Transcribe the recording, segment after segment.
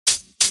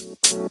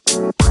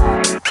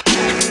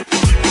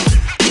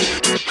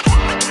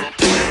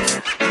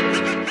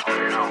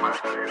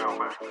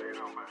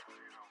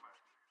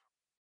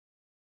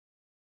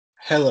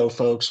Hello,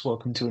 folks.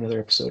 Welcome to another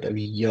episode of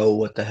Yo,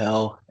 What the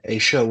Hell, a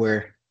show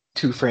where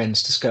two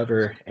friends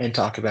discover and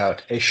talk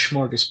about a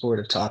smorgasbord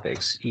of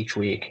topics each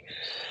week.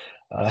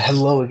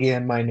 Hello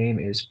again. My name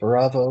is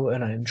Bravo,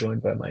 and I am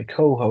joined by my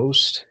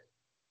co-host.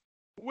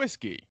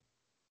 Whiskey.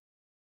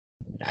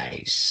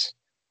 Nice.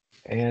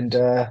 And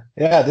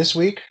yeah, this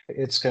week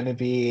it's going to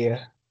be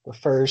the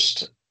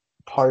first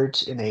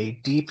part in a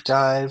deep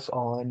dive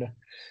on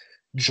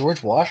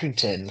George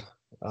Washington,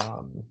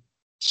 um,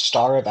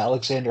 star of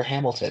Alexander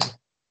Hamilton.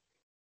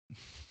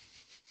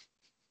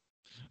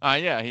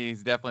 Yeah,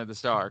 he's definitely the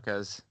star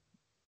because,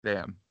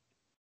 damn.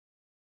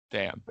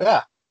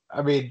 Yeah,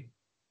 I mean,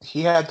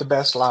 he had the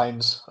best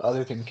lines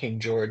other than King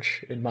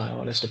George, in my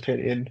honest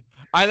opinion.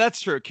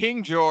 That's true.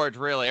 King George,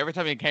 really, every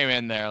time he came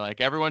in there,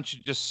 like, everyone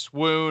should just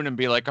swoon and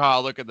be like,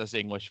 oh, look at this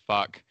English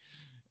fuck.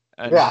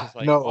 And it's Yeah, just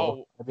like, no,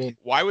 oh, I mean,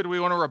 why would we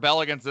want to rebel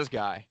against this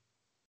guy?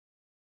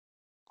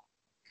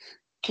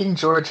 King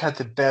George had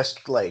the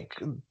best, like,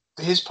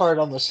 his part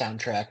on the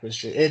soundtrack was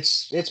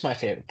just, it's my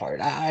favorite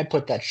part. I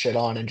put that shit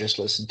on and just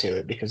listen to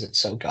it because it's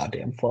so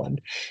goddamn fun.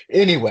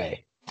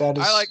 Anyway, that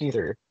I is like,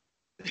 neither.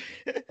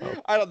 Oh,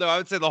 I don't know. I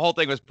would say the whole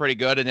thing was pretty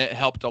good and it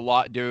helped a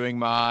lot doing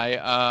my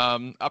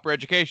upper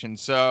education.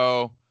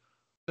 So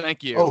thank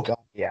oh you. God,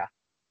 yeah,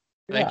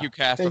 Thank yeah. you,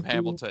 cast of Thank you.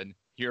 Hamilton.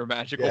 You're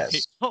magical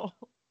Yes, people.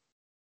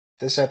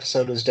 this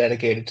episode was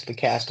dedicated to the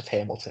cast of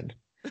Hamilton.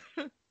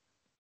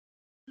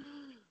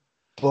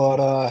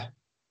 But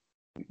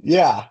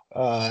yeah,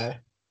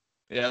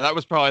 Yeah, that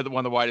was probably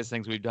one of the widest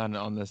things we've done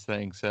on this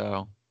thing.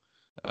 So,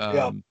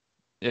 yeah. um,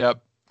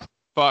 yep.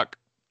 Fuck.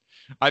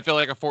 I feel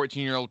like a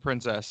 14-year-old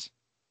princess.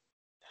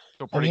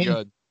 Feel I pretty mean,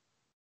 good.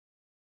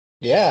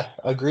 yeah,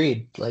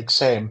 agreed. Like,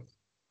 same.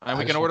 And I we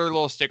can just want order to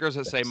little stickers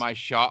that say this. my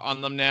shot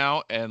on them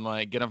now and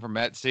like get them from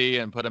Etsy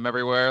and put them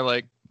everywhere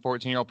like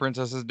 14-year-old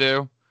princesses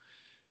do.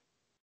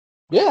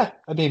 Yeah,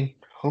 I mean,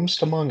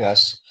 whomst among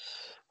us?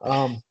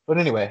 But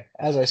anyway,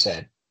 as I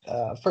said,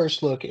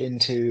 first look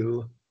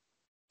into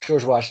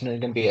George Washington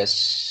going to be a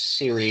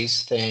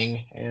series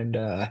thing,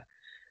 and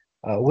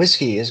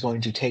Whiskey is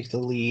going to take the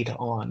lead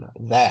on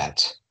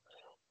that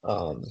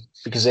um,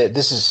 because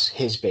this is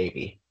his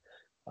baby.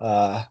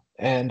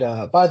 And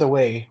by the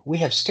way, we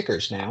have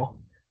stickers now.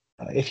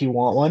 If you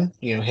want one,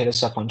 hit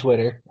us up on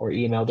Twitter or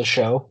email the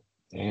show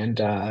and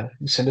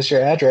send us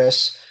your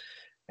address,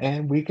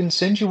 and we can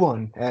send you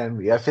one.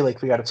 And I feel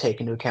like we got to take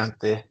into account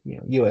the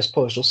U.S.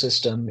 postal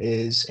system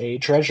is a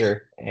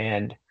treasure,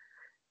 and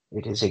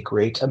it is a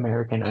great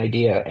American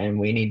idea, and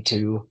we need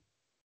to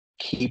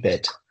keep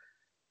it.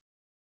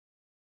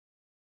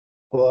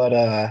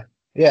 But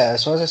yeah,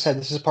 so as I said,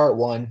 this is part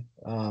one.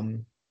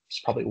 It's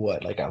probably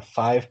what, like a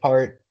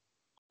five-part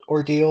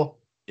ordeal.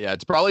 Yeah,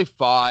 it's probably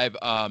five.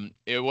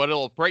 What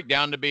it'll break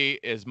down to be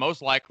is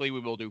most likely we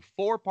will do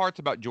 4 parts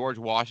about George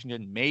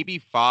Washington, maybe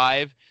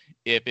 5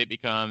 if it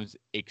becomes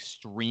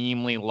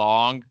extremely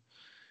long.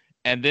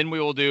 And then we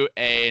will do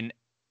an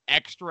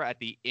extra at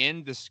the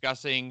end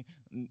discussing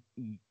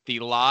the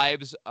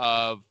lives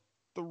of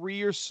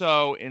 3 or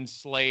so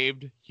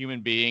enslaved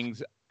human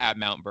beings at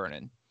Mount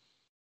Vernon.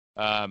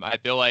 I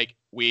feel like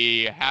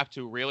we have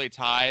to really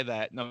tie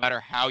that no matter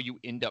how you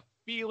end up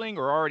feeling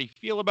or already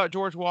feel about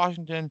George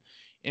Washington,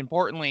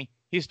 importantly,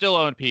 he still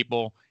owned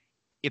people.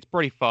 It's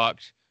pretty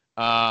fucked.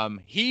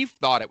 He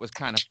thought it was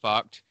kind of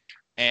fucked.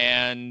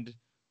 And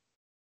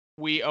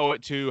we owe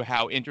it to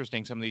how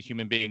interesting some of these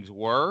human beings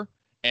were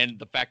and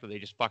the fact that they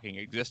just fucking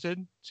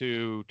existed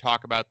to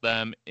talk about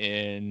them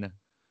in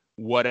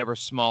whatever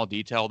small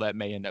detail that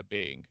may end up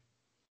being.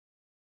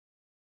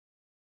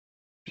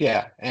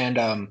 Yeah,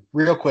 and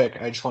real quick,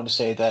 I just want to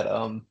say that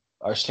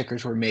our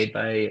stickers were made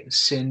by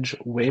Singe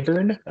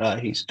Wayburn.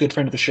 He's a good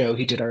friend of the show.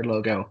 He did our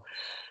logo.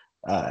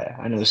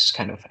 I know this is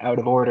kind of out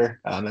of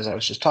order, as I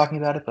was just talking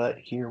about it, but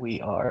here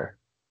we are.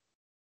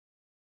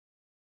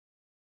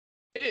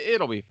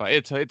 It'll be fun.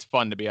 It's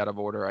fun to be out of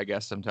order, I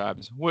guess.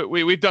 Sometimes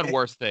we've done Eh,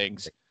 worse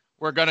things.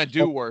 We're gonna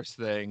do oh, worse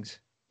things,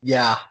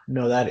 yeah,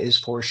 no, that is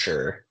for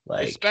sure.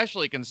 Like,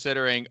 especially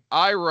considering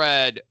I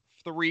read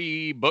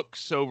 3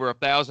 books over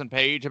 1,000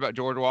 pages about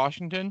George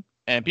Washington,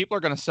 and people are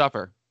gonna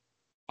suffer.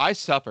 I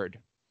suffered,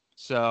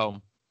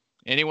 so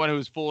anyone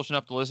who's foolish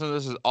enough to listen to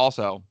this is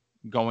also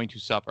going to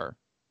suffer.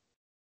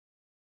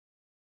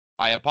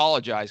 I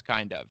apologize,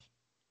 kind of.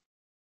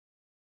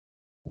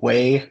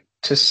 way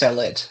to sell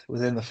it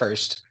within the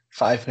first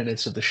 5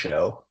 minutes of the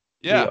show.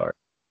 We Yeah. are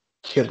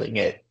killing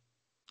it.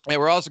 And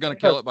we're also going to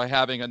kill it by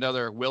having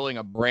another willing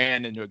a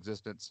brand into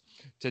existence.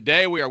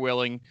 Today we are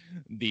willing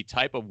the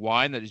type of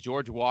wine that is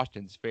George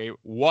Washington's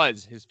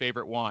was his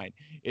favorite wine.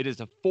 It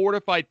is a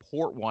fortified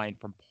port wine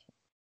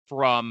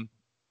from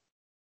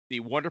the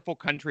wonderful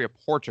country of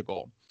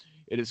Portugal.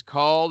 It is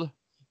called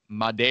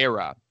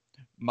Madeira.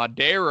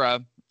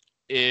 Madeira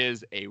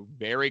is a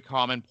very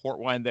common port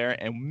wine there,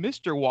 and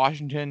Mr.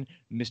 Washington,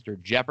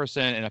 Mr.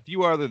 Jefferson, and a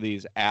few other of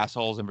these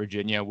assholes in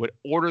Virginia would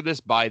order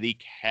this by the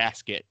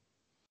casket.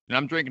 And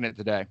I'm drinking it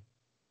today.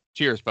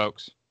 Cheers,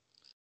 folks.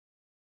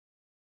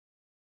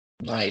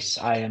 Nice.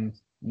 I am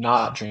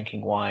not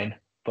drinking wine,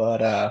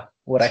 but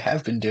what I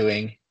have been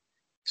doing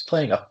is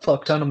playing a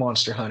fuck ton of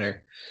Monster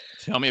Hunter.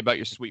 Tell me about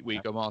your sweet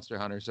week of Monster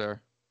Hunter,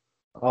 sir.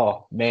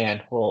 Oh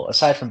man, well,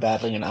 aside from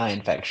battling an eye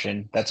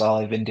infection, that's all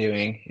I've been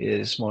doing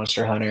is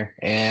Monster Hunter,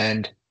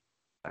 and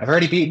I've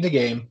already beaten the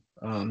game,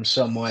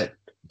 somewhat.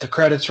 The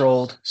credits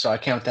rolled, so I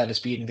count that as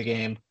beating the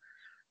game.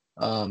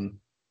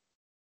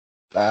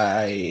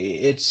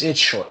 It's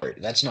short.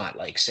 That's not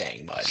like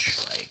saying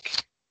much.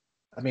 Like,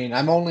 I mean,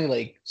 I'm only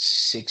like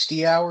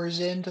 60 hours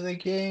into the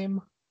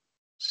game,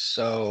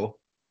 so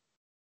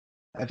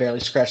I barely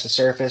scratched the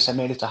surface. I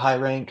made it to high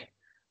rank,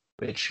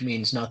 which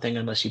means nothing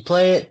unless you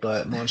play it,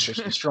 but monsters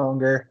get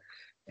stronger,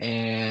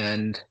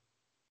 and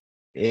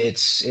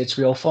it's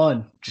real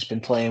fun. Just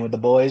been playing with the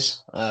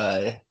boys,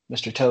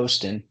 Mr.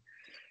 Toast and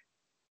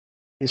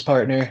his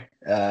partner,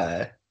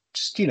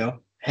 just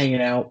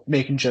hanging out,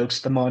 making jokes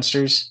at the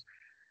monsters.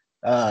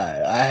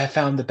 I have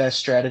found the best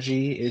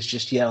strategy is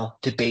just yell,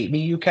 "Debate me,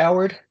 you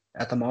coward,"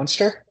 at the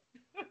monster,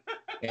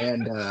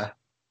 and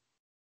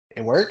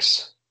it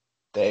works.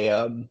 They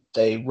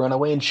run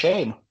away in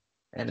shame,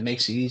 and it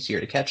makes it easier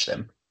to catch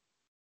them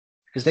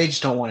because they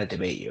just don't want to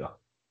debate you.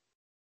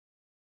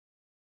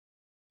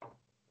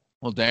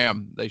 Well,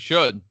 damn, they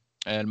should.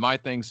 And my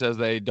thing says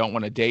they don't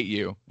want to date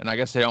you, and I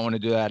guess they don't want to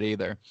do that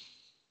either.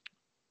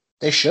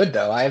 They should,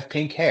 though. I have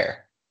pink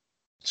hair.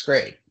 It's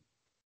great.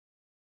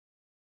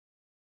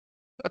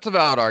 That's a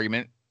valid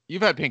argument.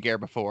 You've had pink hair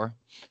before.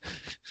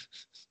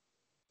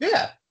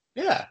 Yeah,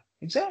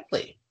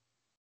 exactly.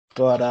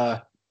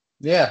 But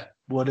yeah.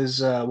 What is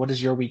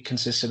your week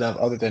consisted of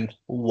other than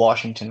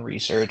Washington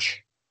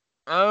research?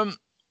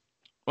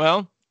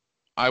 Well,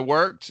 I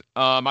worked.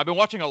 I've been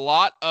watching a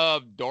lot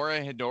of Doro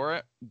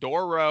Hedoro.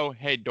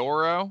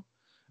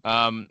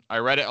 I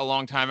read it a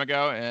long time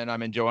ago, and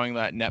I'm enjoying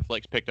that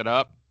Netflix picked it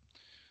up.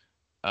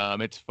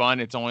 It's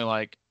fun. It's only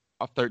like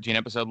a 13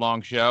 episode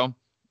long show.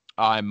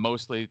 I'm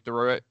mostly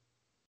through it.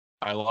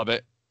 I love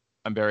it.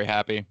 I'm very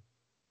happy.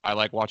 I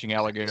like watching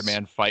Alligator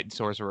Man fight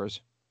sorcerers.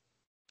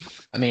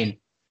 I mean,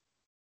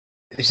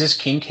 is this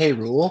King K.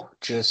 Rool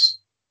just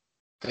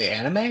the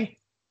anime?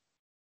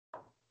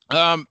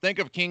 Think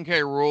of King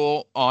K.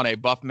 Rool on a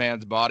buff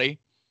man's body,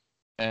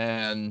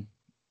 and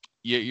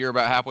you're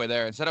about halfway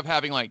there. Instead of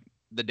having like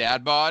the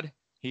dad bod,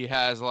 he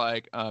has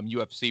like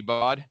UFC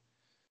bod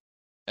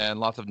and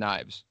lots of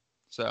knives.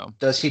 So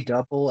does he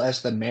double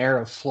as the mayor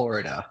of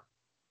Florida?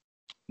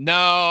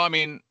 No, I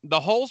mean the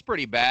hole's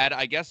pretty bad.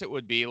 I guess it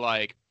would be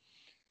like,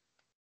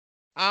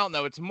 I don't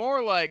know. It's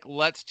more like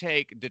let's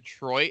take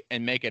Detroit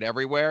and make it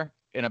everywhere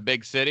in a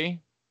big city.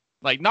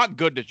 Like not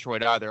good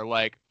Detroit either.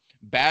 Like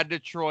bad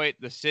Detroit.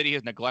 The city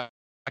has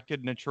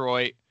neglected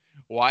Detroit.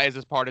 Why is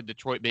this part of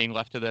Detroit being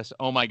left to this?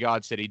 Oh my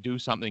God, city, do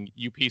something.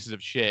 You pieces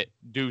of shit,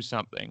 do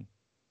something.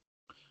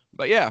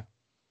 But yeah.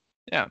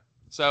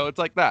 So it's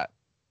like that.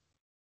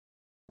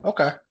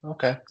 Okay.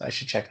 I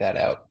should check that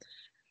out.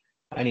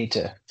 I need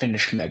to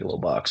finish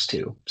Megalobox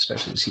too,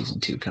 especially with season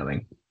 2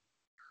 coming.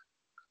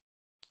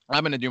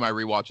 I'm going to do my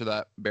rewatch of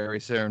that very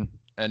soon,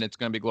 and it's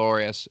going to be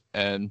glorious.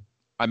 And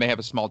I may have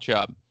a small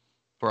chub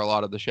for a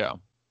lot of the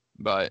show,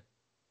 but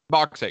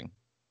boxing.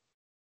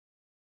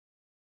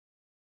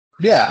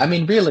 Yeah, I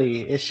mean,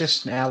 really, it's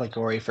just an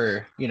allegory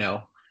for,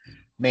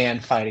 man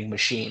fighting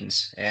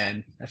machines.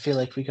 And I feel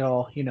like we could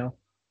all,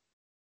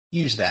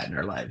 use that in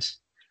our lives.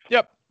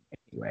 Yep.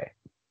 Anyway,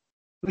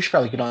 we should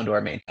probably get on to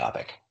our main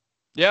topic.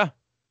 Yeah.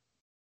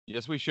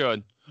 Yes, we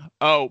should.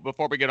 Oh,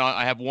 before we get on,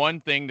 I have one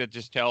thing to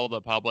just tell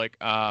the public.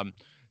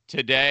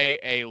 Today,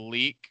 a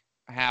leak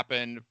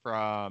happened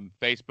from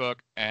Facebook,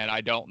 and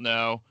I don't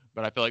know,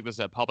 but I feel like this is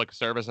a public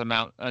service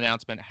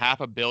announcement.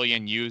 500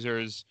 million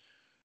users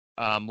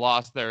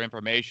lost their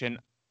information.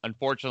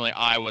 Unfortunately,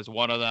 I was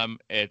one of them.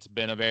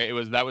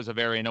 That was a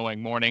very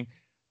annoying morning.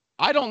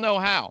 I don't know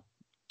how,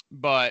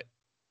 but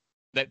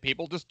that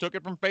people just took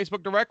it from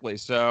Facebook directly.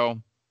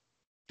 So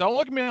don't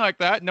look at me like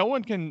that.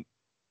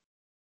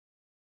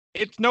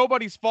 It's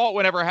nobody's fault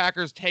whenever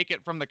hackers take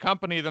it from the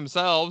company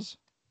themselves.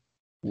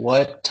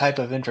 What type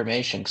of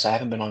information? Because I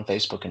haven't been on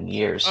Facebook in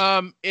years.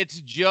 It's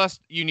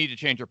just you need to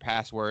change your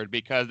password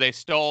because they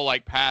stole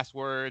like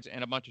passwords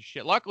and a bunch of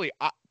shit. Luckily,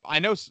 I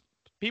know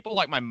people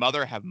like my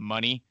mother have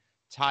money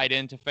tied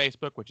into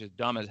Facebook, which is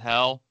dumb as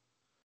hell.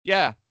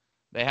 Yeah,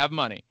 they have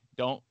money.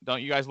 Don't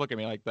you guys look at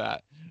me like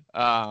that.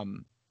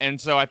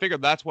 And so I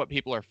figured that's what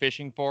people are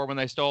fishing for when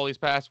they stole these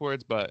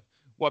passwords. But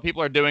what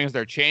people are doing is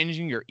they're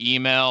changing your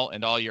email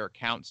and all your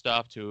account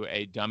stuff to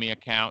a dummy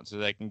account so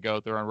they can go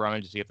through and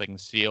rummage to see if they can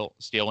steal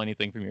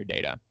anything from your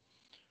data.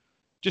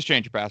 Just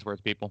change your passwords,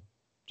 people.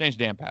 Change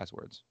damn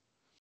passwords.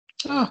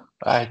 Oh,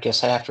 I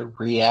guess I have to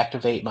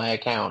reactivate my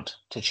account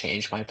to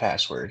change my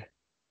password.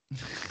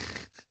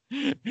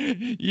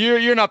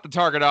 You're not the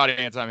target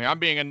audience. I'm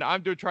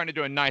here. Trying to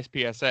do a nice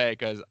PSA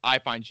because I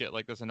find shit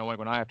like this annoying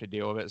when I have to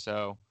deal with it.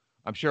 So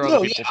I'm sure other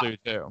No, people yeah. do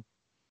too.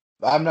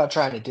 I'm not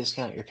trying to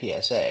discount your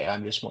PSA.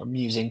 I'm just more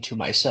musing to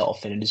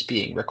myself, and it is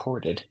being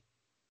recorded.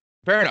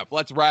 Fair enough.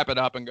 Let's wrap it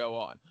up and go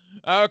on.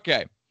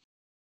 Okay.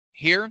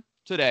 Here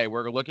today,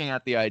 we're looking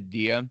at the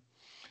idea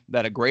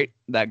that great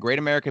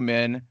American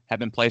men have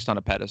been placed on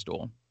a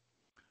pedestal.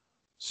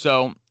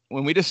 So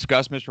when we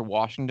discuss Mr.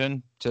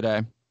 Washington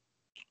today,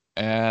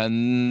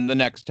 and the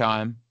next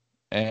time,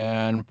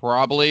 and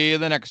probably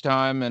the next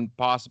time, and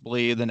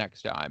possibly the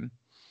next time,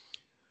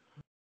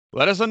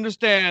 let us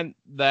understand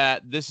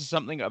that this is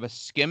something of a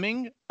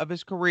skimming of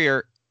his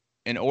career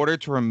in order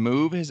to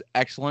remove his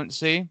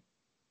excellency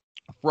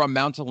from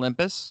Mount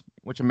Olympus,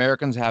 which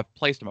Americans have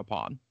placed him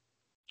upon.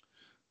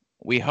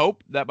 We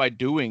hope that by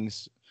doing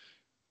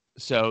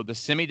so, the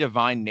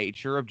semi-divine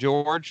nature of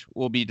George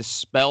will be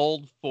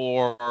dispelled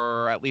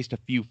for at least a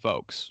few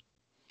folks.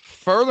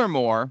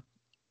 Furthermore,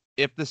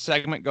 if the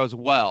segment goes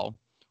well,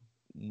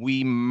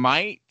 we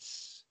might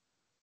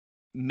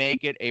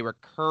make it a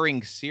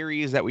recurring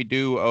series that we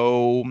do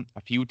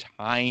a few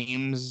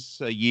times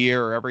a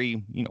year or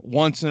every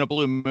once in a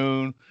blue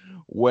moon,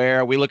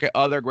 where we look at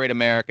other great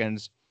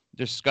Americans,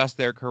 discuss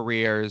their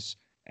careers,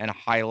 and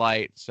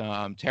highlight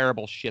some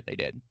terrible shit they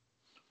did.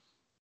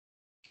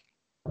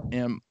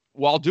 And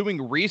while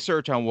doing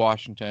research on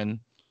Washington,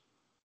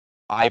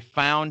 I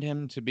found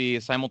him to be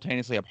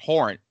simultaneously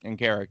abhorrent in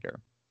character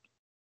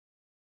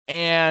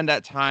and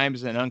at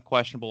times an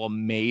unquestionable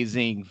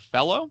amazing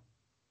fellow.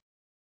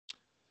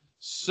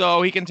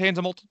 So he contains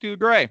a multitude of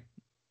gray,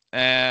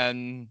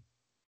 and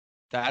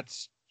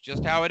that's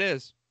just how it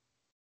is.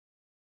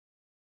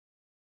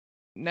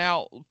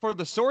 Now, for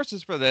the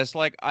sources for this,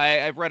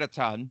 I've read a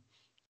ton,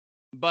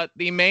 but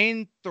the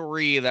main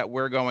three that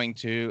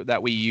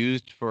we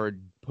used for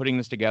putting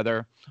this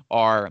together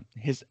are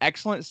His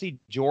Excellency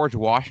George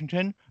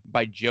Washington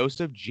by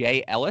Joseph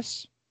J.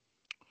 Ellis,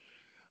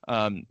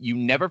 You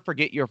Never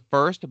Forget Your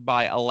First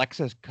by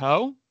Alexis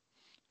Coe,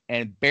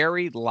 and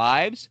Buried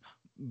Lives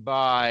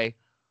by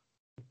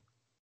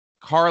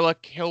Carla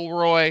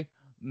Kilroy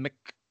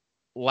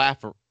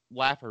McLaffery.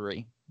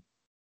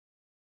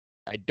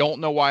 I don't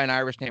know why an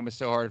Irish name is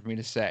so hard for me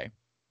to say,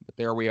 but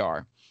there we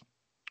are.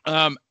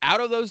 Out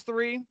of those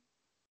three,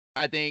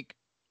 I think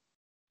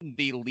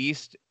the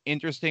least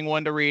interesting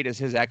one to read is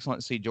His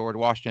Excellency George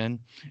Washington.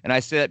 And I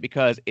say that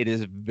because it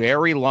is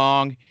very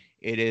long.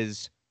 It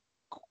is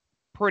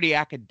pretty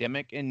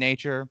academic in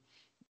nature.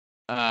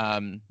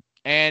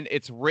 And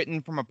it's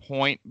written from a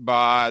point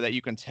that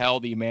you can tell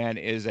the man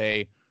is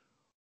a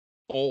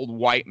old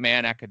white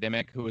man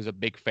academic who is a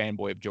big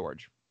fanboy of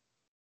George.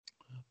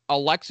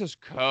 Alexis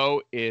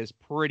Coe is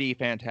pretty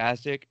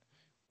fantastic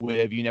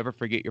with You Never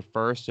Forget Your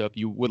First. So if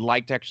you would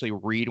like to actually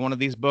read one of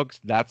these books,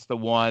 that's the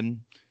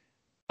one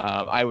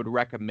I would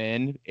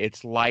recommend.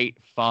 It's light,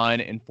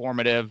 fun,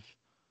 informative,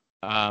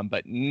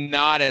 but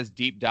not as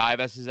deep dive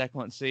as His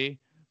Excellency,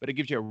 but it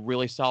gives you a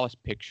really solid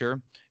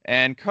picture.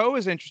 And Coe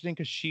is interesting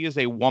because she is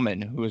a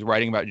woman who is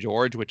writing about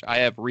George, which I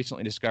have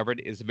recently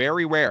discovered is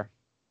very rare,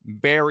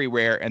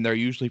 and they're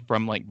usually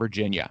from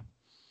Virginia.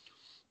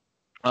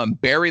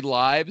 Buried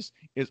Lives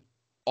is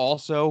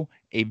also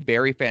a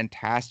very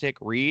fantastic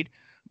read,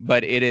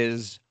 but it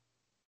is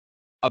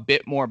a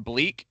bit more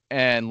bleak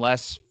and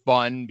less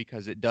fun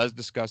because it does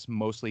discuss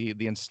mostly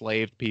the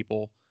enslaved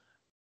people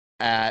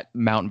at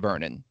Mount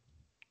Vernon.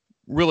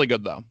 Really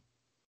good though.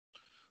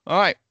 All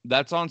right,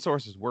 that's on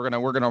sources. We're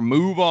gonna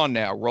move on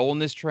now, rolling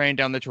this train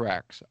down the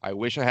tracks. I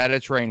wish I had a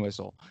train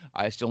whistle.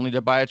 I still need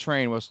to buy a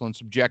train whistle and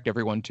subject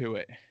everyone to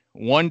it.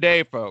 One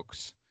day,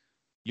 folks,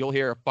 you'll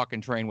hear a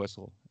fucking train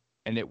whistle,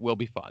 and it will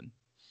be fun.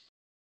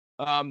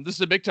 This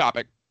is a big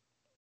topic.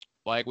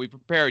 Like we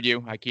prepared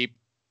you. I keep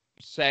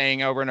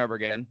saying over and over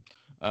again.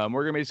 We're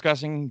going to be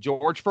discussing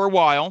George for a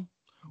while.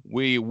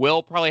 We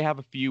will probably have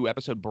a few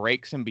episode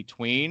breaks in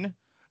between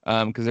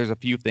because there's a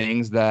few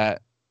things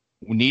that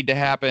need to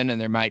happen, and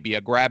there might be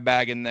a grab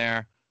bag in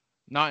there.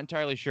 Not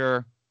entirely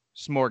sure.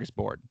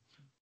 Smorgasbord.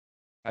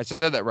 I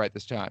said that right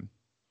this time.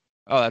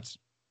 Oh, that's...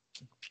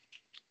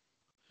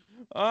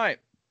 All right.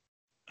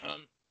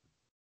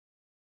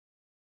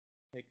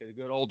 Take a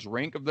good old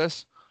drink of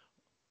this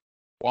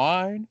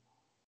wine.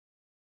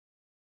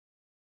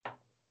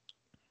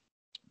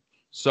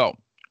 So,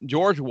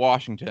 George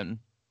Washington,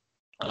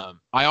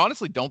 I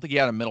honestly don't think he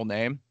had a middle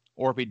name,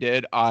 or if he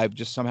did, I've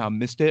just somehow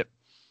missed it,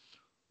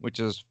 which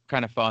is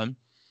kind of fun.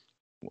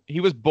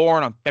 He was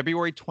born on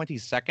February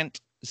 22nd,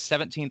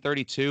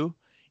 1732,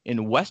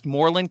 in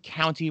Westmoreland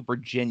County,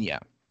 Virginia,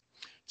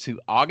 to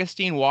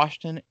Augustine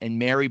Washington and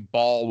Mary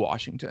Ball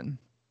Washington.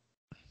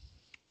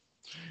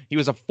 He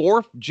was a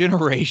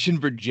fourth-generation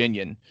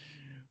Virginian,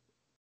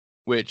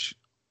 which...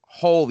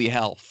 holy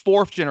hell,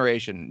 fourth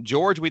generation.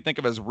 George we think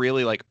of as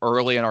really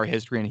early in our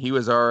history, and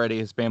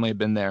his family had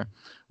been there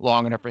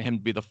long enough for him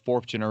to be the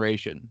fourth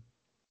generation.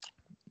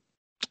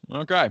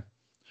 Okay.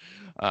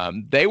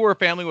 They were a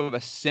family with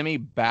a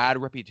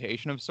semi-bad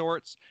reputation of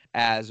sorts,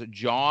 as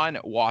John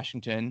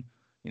Washington,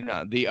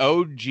 The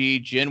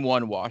OG Gen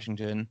 1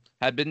 Washington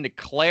had been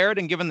declared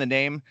and given the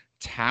name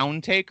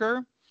Town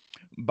Taker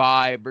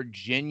by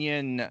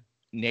Virginian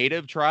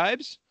native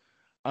tribes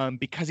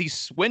because he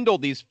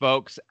swindled these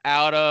folks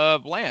out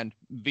of land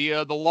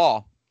via the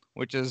law,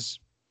 which is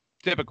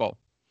typical.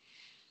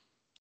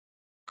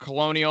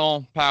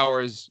 Colonial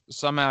powers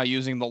somehow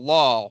using the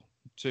law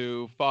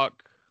to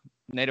fuck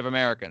Native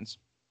Americans.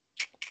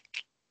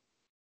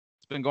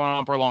 It's been going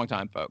on for a long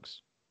time,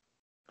 folks.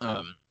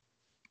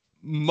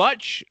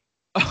 Much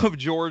of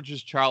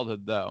George's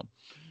childhood, though,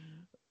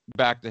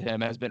 back to him,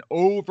 has been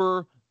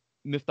over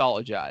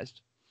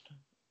mythologized.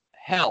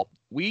 Hell,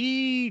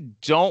 we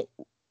don't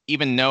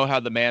even know how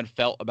the man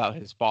felt about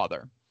his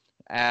father,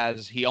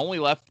 as he only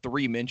left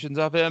 3 mentions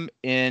of him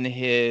in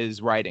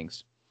his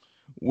writings,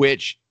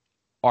 which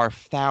are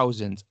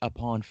thousands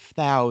upon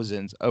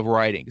thousands of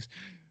writings.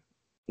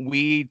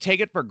 We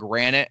take it for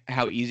granted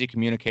how easy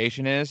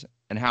communication is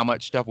and how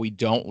much stuff we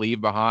don't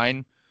leave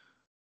behind.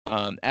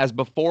 As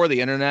before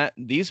the internet,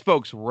 these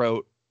folks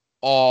wrote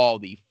all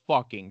the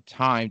fucking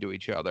time to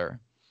each other.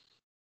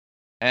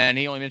 And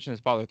he only mentioned his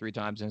father 3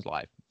 times in his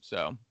life.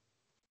 So,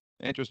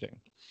 interesting.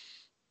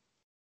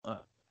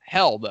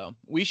 Hell, though,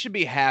 we should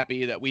be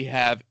happy that we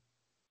have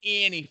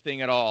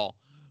anything at all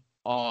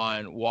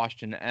on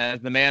Washington,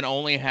 as the man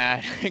only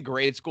had a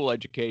grade school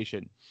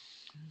education.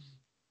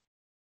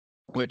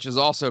 Which is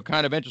also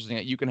kind of interesting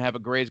that you can have a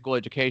grade school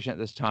education at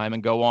this time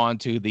and go on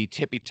to the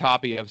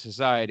tippy-toppy of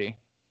society.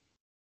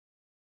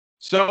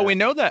 So we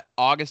know that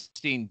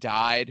Augustine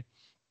died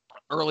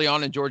early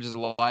on in George's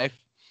life.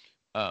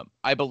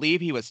 I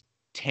believe he was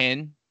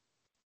 10.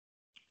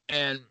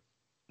 And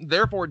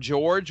therefore,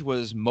 George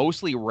was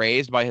mostly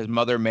raised by his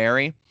mother,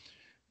 Mary,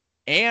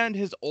 and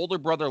his older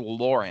brother,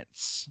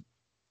 Lawrence.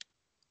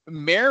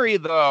 Mary,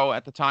 though,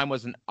 at the time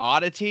was an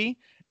oddity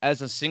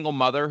as a single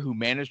mother who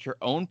managed her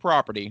own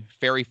property,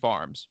 Ferry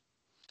Farms,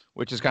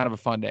 which is kind of a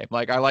fun name.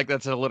 Like, I like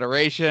that's an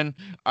alliteration.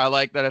 I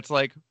like that it's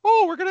like,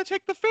 oh, we're going to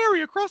take the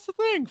ferry across the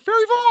thing.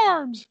 Ferry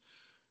Farms.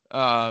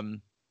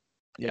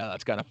 Yeah,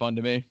 that's kind of fun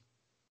to me.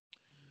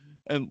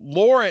 And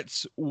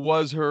Lawrence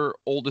was her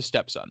oldest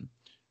stepson.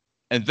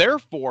 And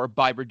therefore,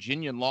 by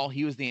Virginian law,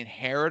 he was the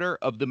inheritor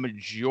of the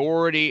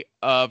majority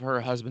of her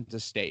husband's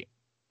estate.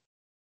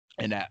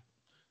 And that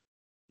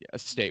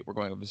estate, we're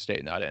going with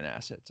estate, not in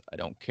assets. I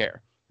don't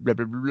care. Blah,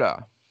 blah, blah, blah.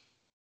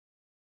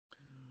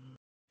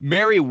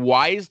 Mary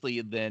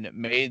wisely then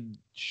made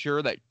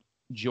sure that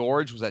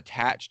George was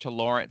attached to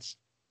Lawrence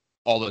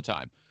all the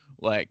time.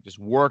 Like, just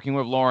working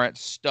with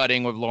Lawrence,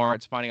 studying with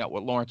Lawrence, finding out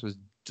what Lawrence was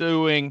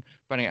doing,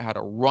 finding out how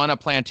to run a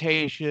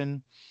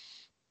plantation.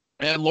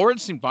 And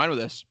Lawrence seemed fine with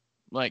this.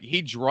 Like,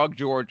 he drugged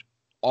George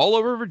all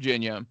over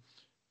Virginia.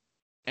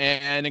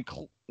 And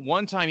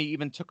one time he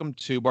even took him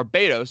to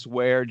Barbados,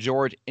 where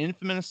George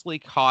infamously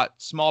caught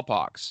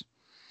smallpox,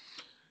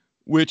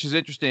 which is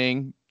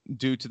interesting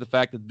due to the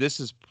fact that this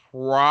is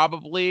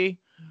probably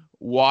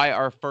why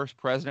our first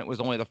president was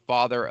only the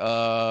father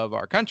of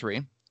our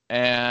country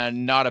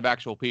and not of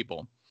actual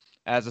people,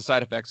 as the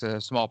side effects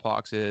of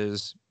smallpox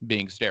is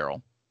being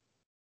sterile.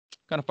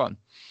 Kind of fun.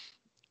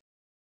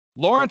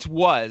 Lawrence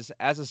was,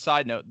 as a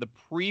side note, the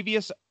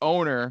previous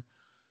owner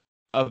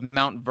of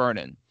Mount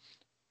Vernon.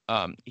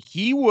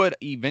 He would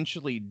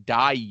eventually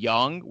die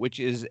young,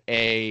 which is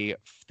a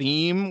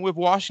theme with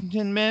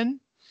Washington men,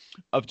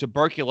 of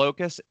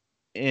tuberculosis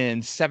in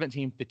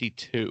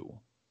 1752.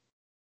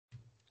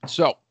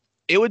 So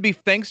it would be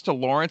thanks to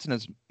Lawrence and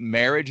his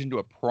marriage into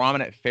a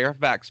prominent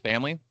Fairfax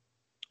family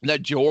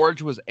that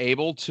George was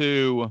able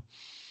to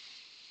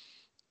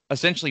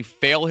essentially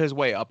fail his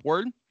way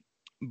upward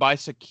by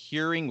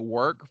securing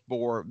work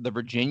for the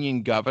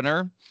Virginian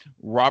governor,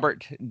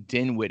 Robert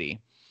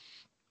Dinwiddie,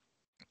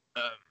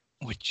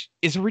 which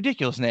is a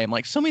ridiculous name.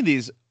 Like, so many of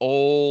these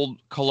old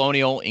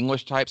colonial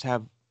English types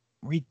have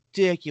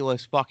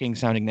ridiculous fucking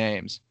sounding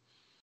names.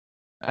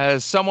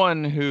 As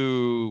someone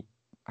who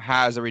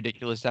has a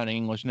ridiculous sounding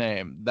English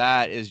name,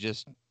 that is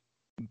just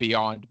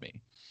beyond me.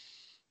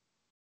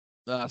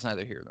 That's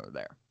neither here nor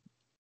there.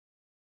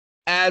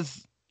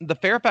 As the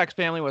Fairfax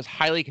family was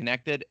highly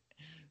connected,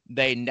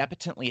 they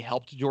nepotently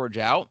helped George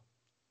out.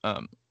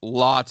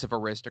 Lots of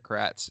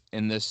aristocrats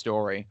in this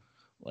story.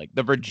 Like,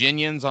 the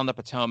Virginians on the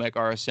Potomac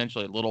are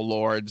essentially little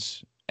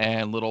lords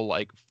and little,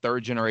 like,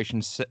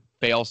 third-generation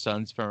fail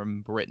sons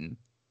from Britain.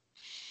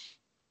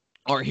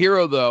 Our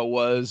hero, though,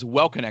 was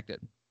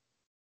well-connected,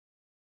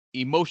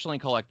 emotionally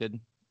collected,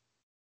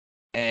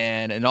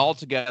 and an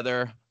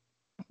altogether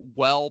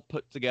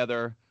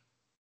well-put-together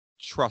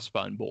trust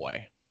fund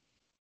boy.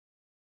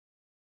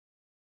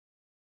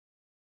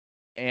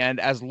 And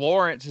as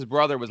Lawrence, his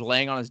brother, was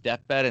laying on his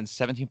deathbed in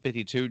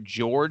 1752,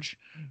 George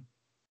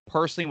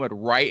personally would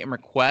write and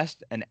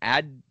request an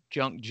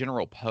adjunct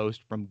general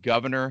post from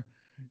Governor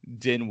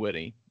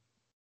Dinwiddie.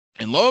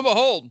 And lo and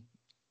behold,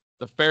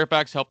 the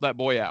Fairfax helped that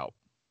boy out.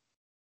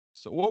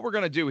 So what we're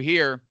going to do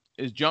here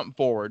is jump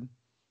forward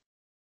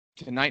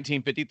to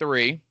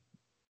 1953.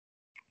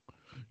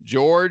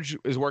 George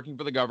is working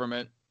for the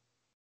government.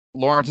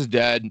 Lawrence is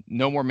dead.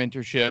 No more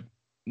mentorship.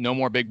 No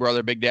more big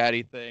brother, big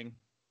daddy thing.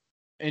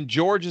 And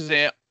George is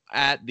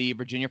at the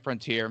Virginia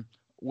frontier,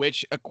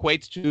 which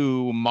equates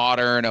to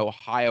modern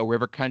Ohio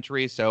River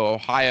country. So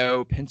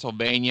Ohio,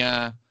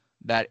 Pennsylvania,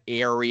 that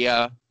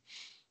area.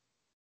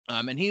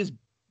 And he's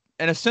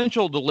an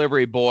essential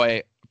delivery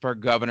boy for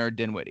Governor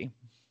Dinwiddie.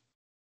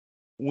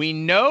 We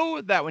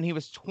know that when he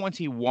was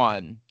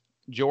 21,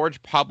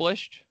 George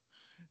published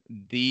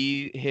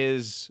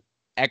his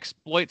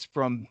exploits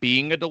from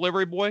being a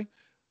delivery boy,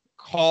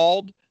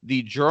 called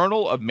the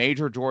Journal of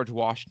Major George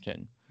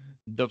Washington.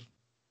 The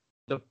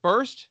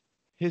first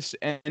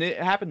and it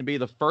happened to be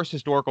the first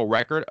historical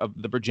record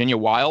of the Virginia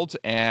wilds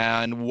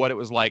and what it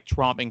was like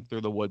tromping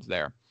through the woods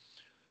there.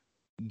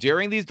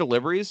 During these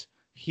deliveries,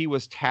 he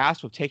was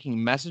tasked with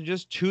taking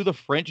messages to the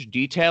French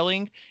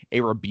detailing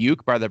a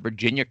rebuke by the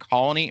Virginia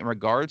colony in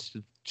regards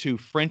to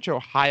French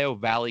Ohio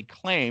Valley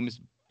claims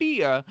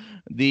via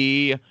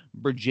the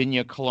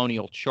Virginia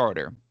Colonial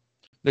Charter.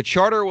 The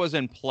charter was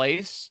in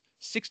place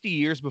 60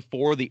 years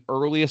before the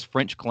earliest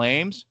French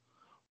claims,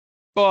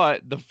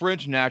 but the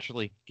French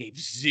naturally gave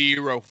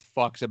zero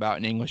fucks about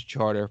an English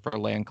charter for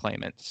land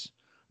claimants.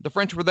 The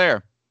French were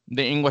there.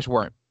 The English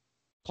weren't.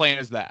 Plain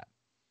as that.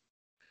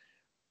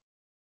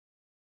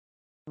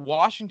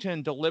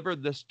 Washington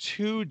delivered this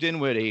to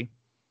Dinwiddie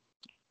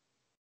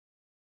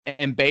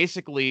and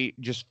basically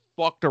just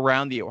fucked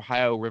around the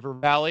Ohio River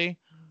Valley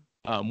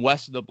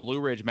west of the Blue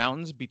Ridge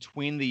Mountains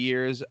between the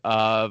years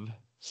of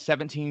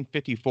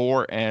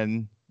 1754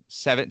 and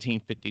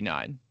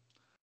 1759.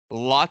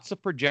 Lots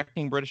of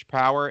projecting British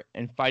power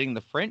and fighting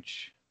the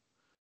French.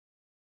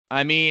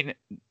 I mean,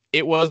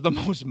 it was the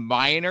most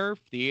minor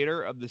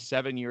theater of the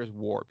 7 Years'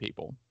 War,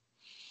 people.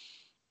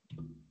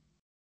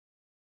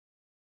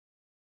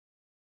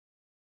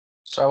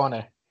 So I want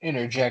to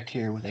interject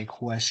here with a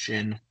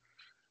question.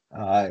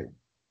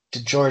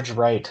 Did George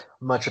write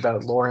much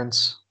about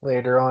Lawrence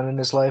later on in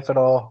his life at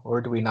all, or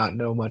do we not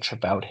know much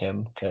about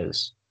him?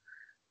 Because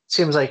it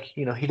seems like,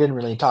 he didn't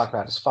really talk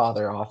about his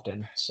father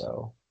often.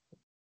 So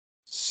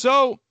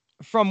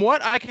from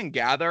what I can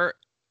gather,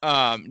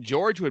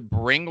 George would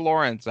bring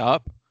Lawrence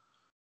up,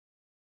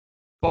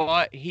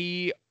 but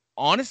he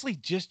honestly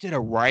just did a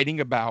writing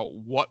about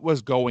what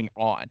was going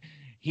on.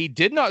 He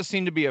did not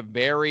seem to be a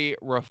very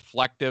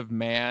reflective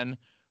man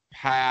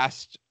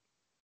past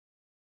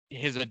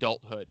his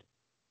adulthood.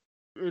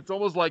 It's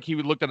almost like he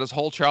would look at his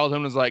whole childhood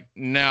and was like,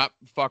 nah,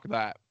 fuck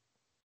that.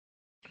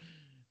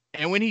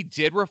 And when he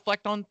did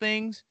reflect on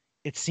things,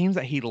 it seems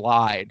that he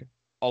lied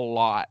a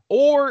lot.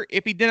 Or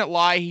if he didn't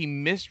lie, he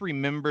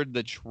misremembered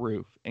the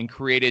truth and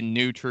created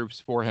new truths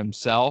for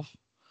himself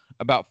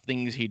about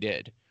things he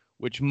did,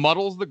 which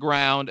muddles the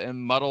ground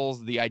and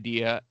muddles the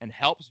idea and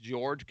helps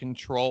George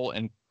control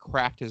and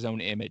craft his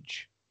own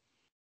image.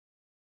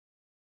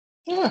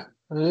 Yeah,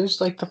 he's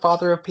like the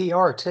father of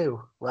PR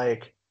too.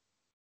 Like,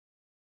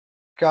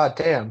 god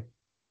damn.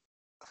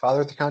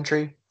 Father of the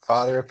country,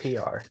 father of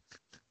PR.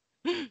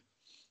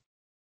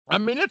 I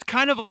mean, it's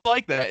kind of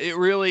like that. It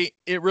really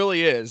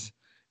is,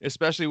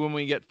 especially when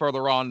we get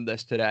further on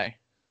this today.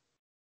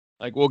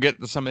 Like, we'll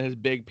get to some of his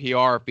big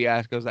PR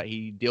fiascos that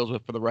he deals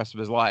with for the rest of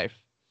his life.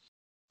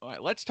 All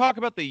right, let's talk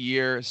about the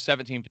year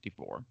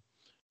 1754.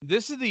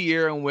 This is the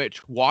year in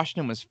which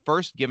Washington was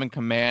first given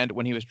command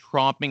when he was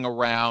tromping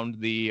around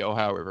the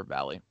Ohio River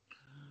Valley.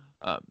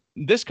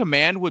 This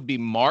command would be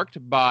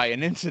marked by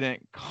an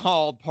incident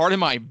called,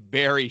 pardon my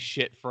very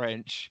shit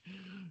French,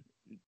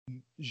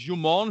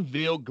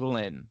 Jumonville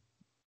Glen.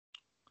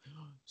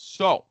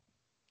 So,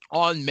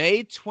 on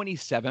May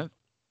 27th,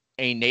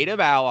 a native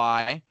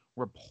ally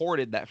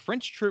reported that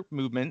French troop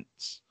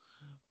movements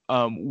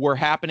were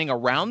happening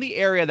around the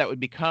area that would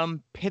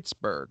become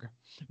Pittsburgh,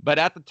 but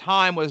at the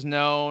time was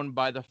known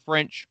by the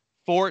French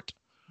Fort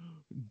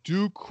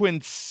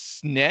Duquesne.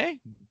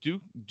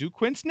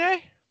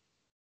 Duquesne?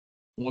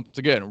 Once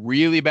again,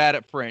 really bad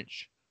at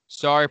French.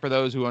 Sorry for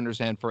those who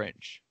understand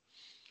French.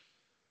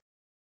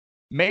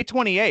 May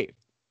 28th,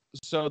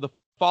 so the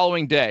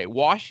following day,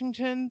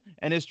 Washington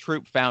and his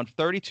troop found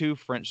 32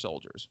 French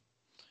soldiers.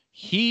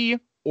 He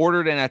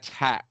ordered an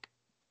attack.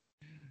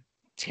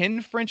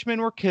 10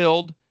 Frenchmen were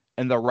killed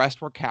and the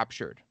rest were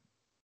captured.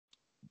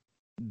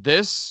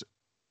 This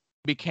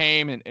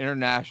became an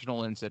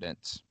international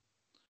incident.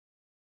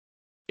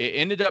 It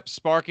ended up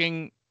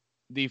sparking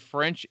the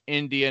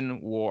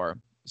French-Indian War,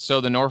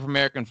 so the North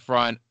American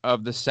front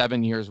of the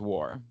 7 Years'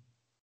 War.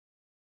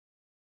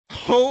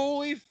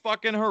 Holy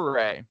fucking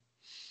hooray.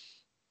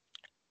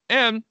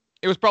 And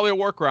it was probably a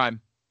war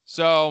crime,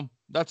 so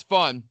that's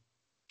fun.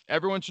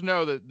 Everyone should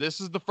know that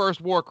this is the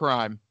first war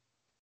crime.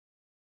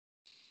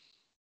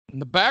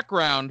 And the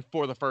background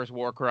for the first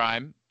war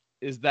crime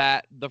is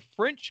that the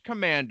French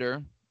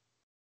commander,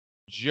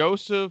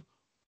 Joseph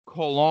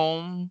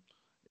Coulon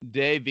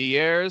de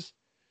Villers,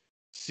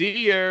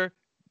 Sieur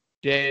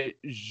de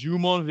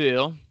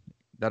Jumonville,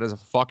 that is a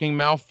fucking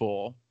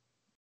mouthful,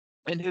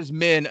 and his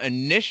men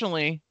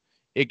initially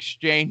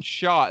exchanged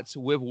shots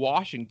with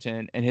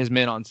Washington and his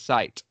men on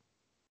sight.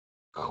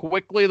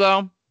 Quickly,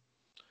 though,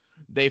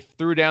 they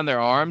threw down their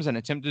arms and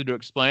attempted to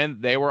explain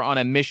they were on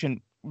a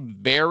mission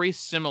very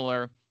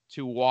similar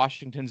to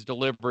Washington's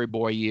delivery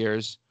boy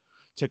years,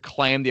 to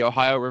claim the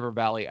Ohio River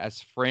Valley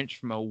as French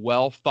from a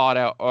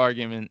well-thought-out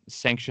argument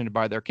sanctioned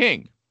by their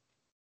king.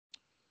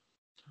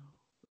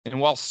 And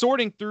while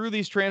sorting through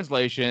these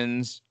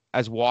translations,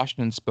 as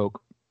Washington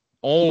spoke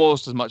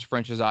almost as much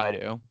French as I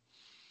do,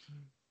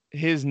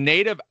 his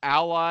native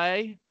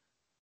ally,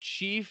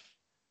 Chief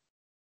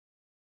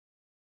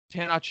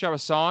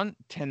Tenacharasan,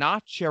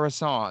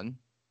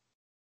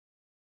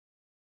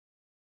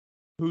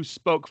 who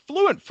spoke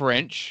fluent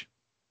French,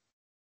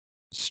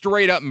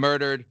 straight up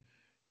murdered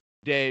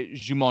de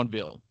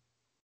Jumonville.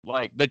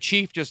 Like, the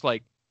chief just,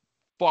 like,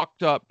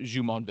 fucked up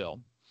Jumonville.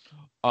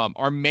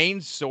 Our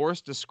main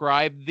source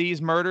described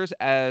these murders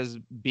as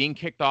being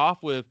kicked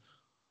off with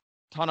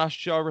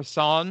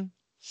Tenacharasan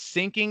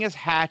sinking his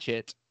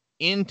hatchet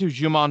into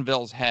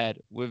Jumonville's head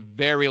with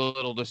very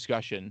little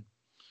discussion.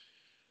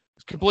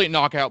 It's a complete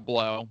knockout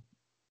blow.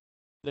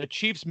 The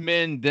chief's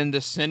men then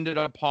descended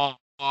upon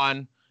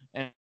and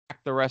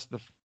attacked the rest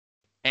of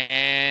the...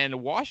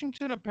 And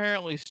Washington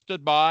apparently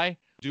stood by,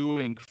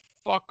 doing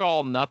fuck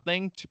all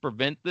nothing to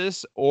prevent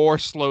this or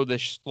slow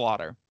this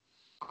slaughter.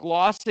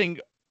 Glossing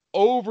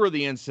over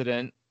the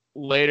incident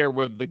later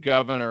with the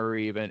governor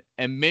even,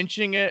 and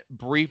mentioning it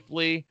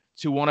briefly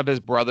to one of his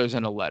brothers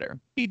in a letter.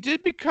 He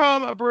did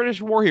become a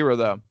British war hero,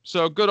 though,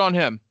 so good on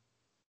him.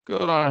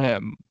 Good on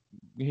him.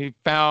 He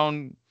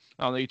found...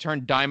 he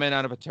turned diamond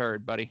out of a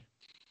turd, buddy.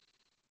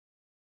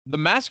 The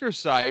massacre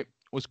site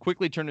was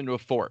quickly turned into a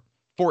Fort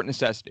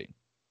Necessity.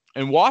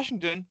 And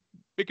Washington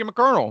became a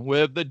colonel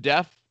with the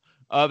death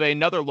of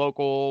another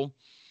local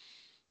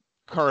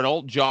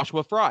colonel,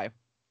 Joshua Fry.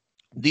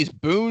 These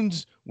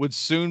boons would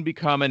soon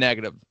become a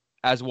negative,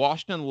 as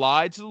Washington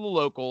lied to the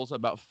locals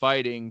about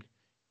fighting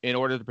in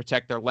order to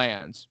protect their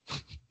lands.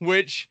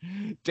 Which,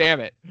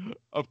 damn it,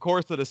 of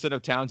course the descent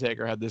of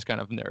Towntaker had this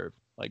kind of nerve.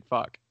 Like,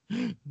 fuck.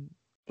 The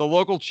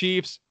local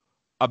chiefs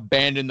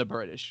abandoned the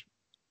British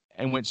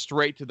and went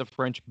straight to the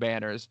French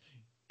banners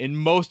in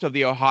most of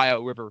the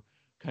Ohio River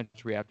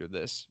country after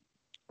this.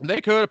 They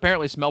could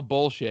apparently smell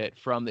bullshit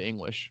from the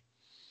English.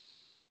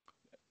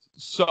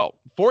 So,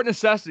 Fort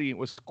Necessity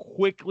was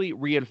quickly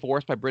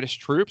reinforced by British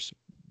troops,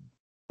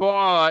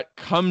 but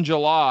come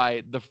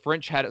July, the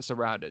French had it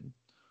surrounded.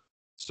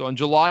 So on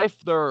July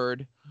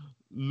 3rd,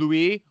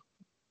 Louis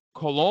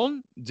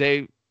Coulon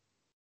de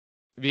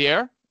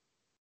Vierre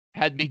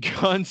had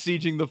begun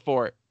sieging the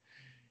fort.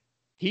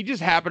 He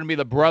just happened to be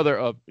the brother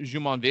of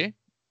Jumonville.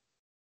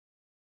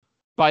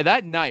 By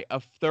that night, a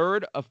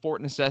third of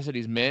Fort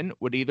Necessity's men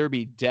would either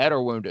be dead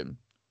or wounded.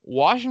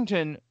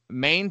 Washington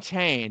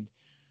maintained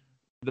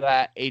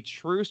that a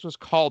truce was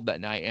called that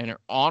night and an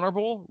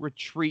honorable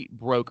retreat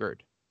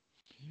brokered.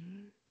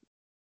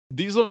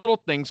 These little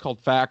things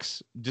called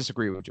facts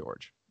disagree with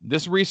George.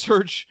 This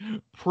research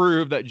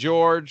proved that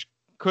George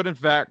could, in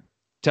fact,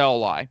 tell a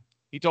lie.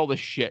 He told a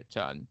shit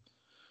ton.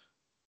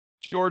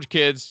 George,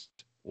 kids,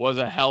 was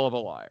a hell of a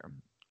liar.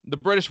 The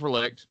British were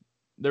licked.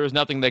 There was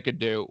nothing they could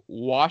do.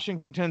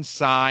 Washington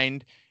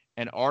signed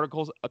an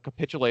articles of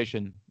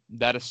capitulation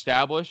that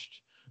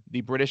established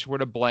the British were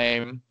to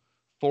blame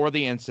for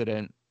the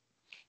incident,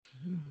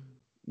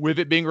 with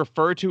it being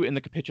referred to in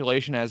the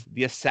capitulation as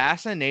the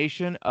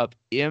assassination of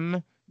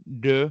M.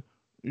 de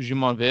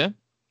Jumonville.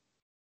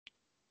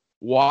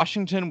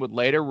 Washington would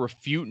later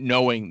refute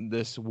knowing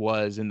this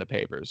was in the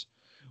papers.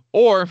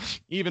 Or,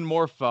 even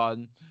more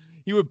fun,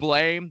 he would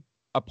blame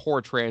a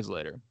poor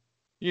translator.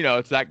 You know,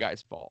 it's that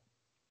guy's fault.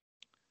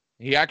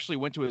 He actually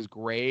went to his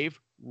grave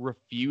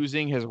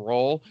refusing his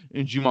role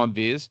in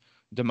Jumonville's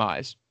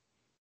demise.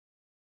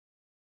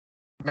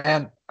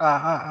 Man,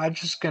 I'm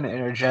just going to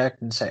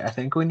interject and say I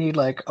think we need,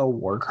 like, a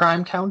war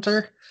crime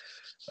counter.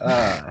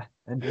 And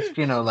just,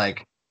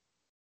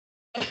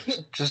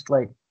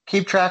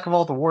 keep track of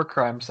all the war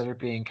crimes that are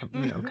being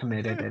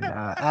committed and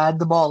add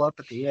them all up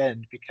at the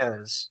end,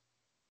 because,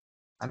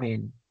 I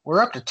mean,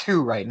 we're up to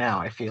 2 right now,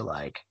 I feel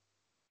like.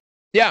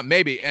 Yeah,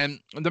 maybe.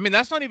 And, I mean,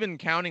 that's not even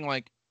counting,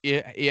 like,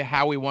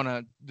 how we want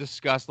to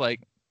discuss,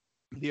 like,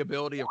 the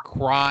ability of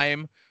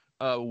crime.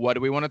 What do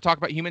we want to talk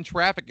about? Human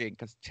trafficking,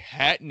 because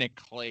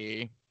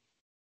technically,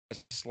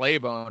 as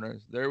slave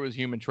owners, there was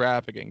human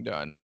trafficking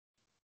done.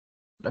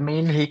 I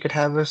mean, he could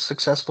have a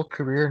successful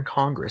career in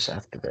Congress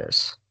after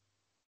this.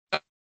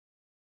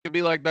 Could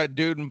be like that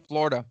dude in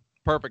Florida.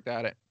 Perfect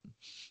at it.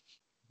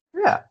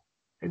 Yeah,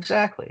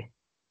 exactly.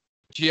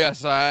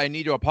 Yes, I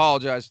need to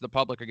apologize to the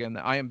public again.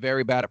 I am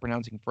very bad at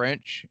pronouncing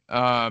French.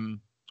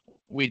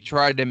 We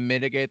tried to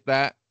mitigate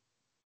that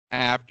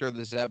after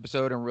this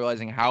episode and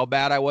realizing how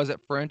bad I was at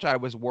French. I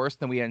was worse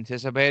than we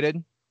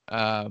anticipated.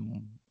 I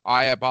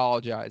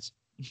apologize.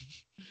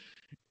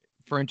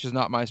 French is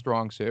not my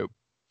strong suit.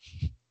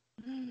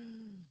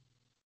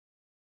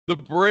 The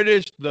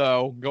British,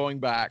 though, going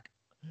back,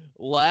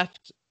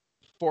 left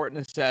Fort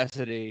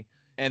Necessity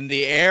and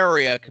the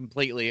area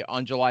completely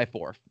on July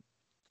 4th.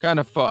 Kind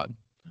of fun.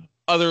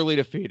 Utterly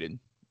defeated.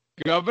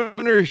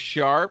 Governor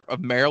Sharp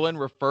of Maryland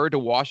referred to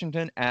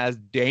Washington as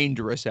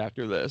dangerous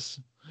after this,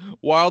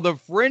 while the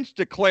French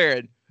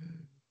declared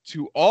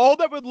to all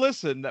that would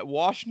listen that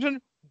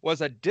Washington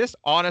was a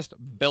dishonest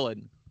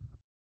villain.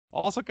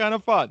 Also kind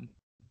of fun.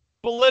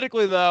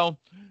 Politically, though,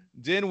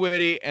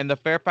 Dinwiddie and the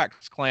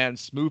Fairfax clan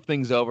smoothed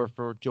things over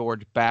for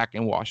George back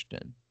in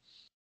Washington.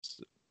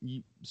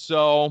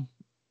 So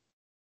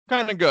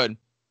kind of good.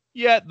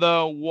 Yet,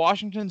 though,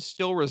 Washington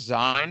still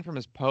resigned from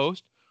his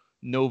post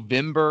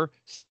November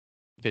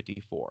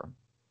 54.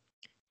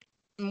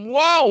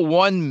 While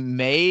one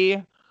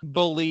may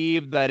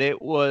believe that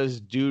it was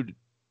due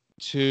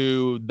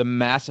to the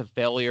massive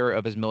failure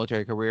of his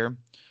military career,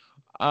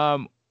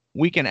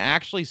 we can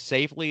actually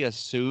safely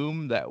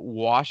assume that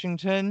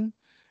Washington,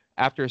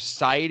 after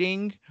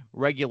citing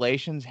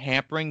regulations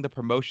hampering the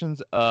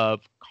promotions of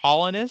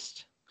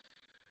colonists,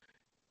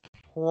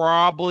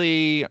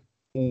 probably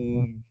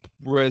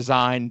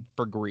resigned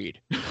for greed.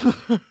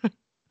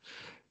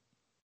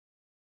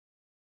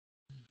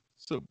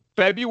 So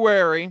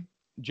February,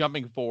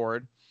 jumping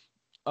forward,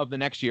 of the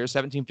next year,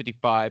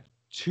 1755,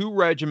 2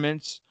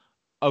 regiments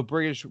of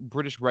British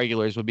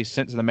regulars would be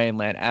sent to the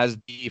mainland as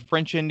the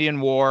French Indian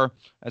War,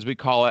 as we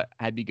call it,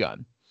 had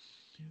begun.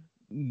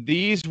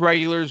 These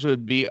regulars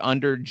would be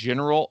under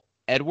General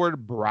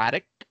Edward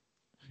Braddock,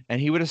 and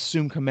he would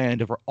assume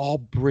command over all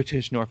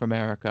British North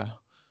America.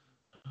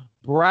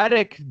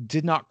 Braddock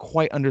did not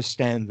quite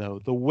understand, though,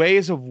 the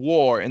ways of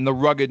war in the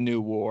rugged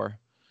new war.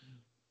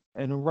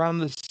 And around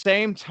the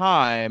same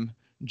time,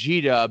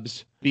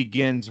 G-Dubs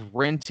begins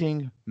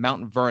renting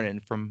Mount Vernon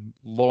from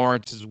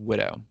Lawrence's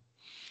widow,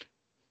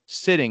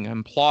 sitting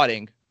and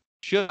plotting,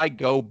 should I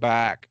go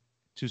back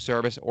to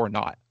service or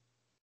not?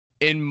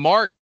 In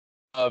March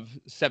of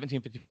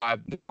 1755,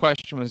 the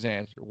question was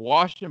answered.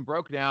 Washington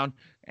broke down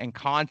and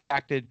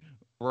contacted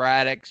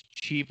Braddock's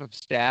chief of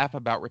staff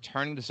about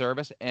returning to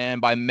service, and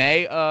by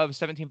May of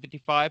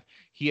 1755,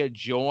 he had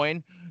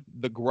joined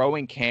the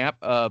growing camp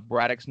of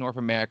Braddock's North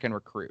American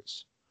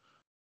recruits.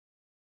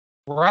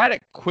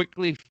 Braddock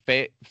quickly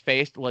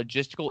faced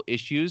logistical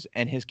issues,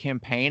 and his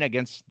campaign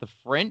against the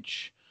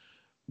French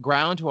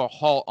ground to a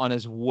halt on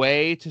his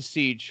way to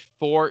siege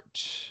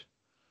Fort,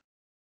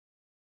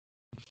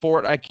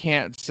 I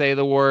can't say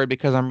the word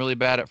because I'm really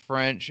bad at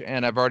French,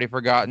 and I've already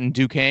forgotten,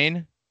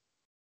 Duquesne.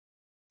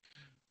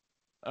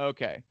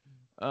 Okay.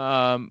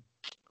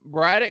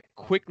 Braddock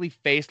quickly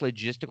faced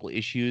logistical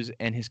issues,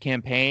 and his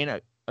campaign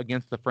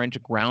against the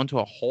French ground to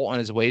a halt on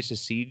his way to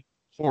siege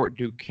Fort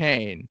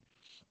Duquesne.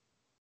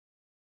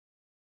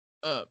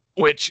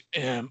 Which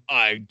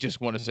I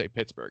just want to say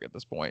Pittsburgh at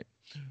this point.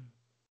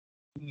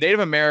 Native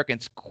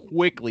Americans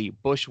quickly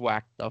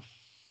bushwhacked the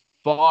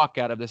fuck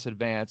out of this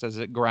advance as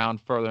it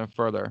ground further and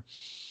further.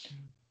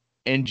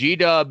 And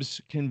G-Dubs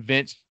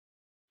convinced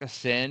to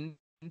send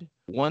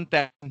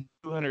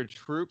 1,200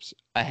 troops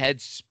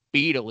ahead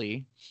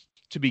speedily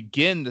to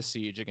begin the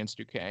siege against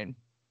Duquesne.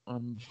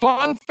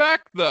 Fun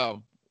fact,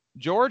 though,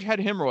 George had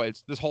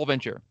hemorrhoids this whole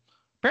venture.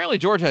 Apparently,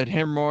 George had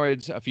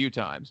hemorrhoids a few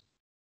times.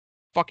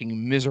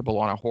 Fucking miserable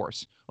on a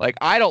horse. Like,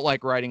 I don't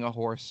like riding a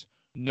horse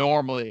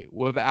normally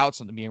without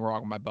something being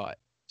wrong with my butt.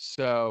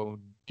 So,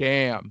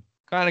 damn.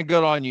 Kind of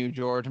good on you,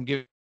 George. I'm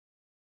giving.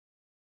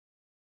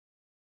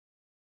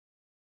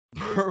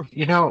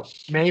 You know,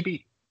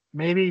 maybe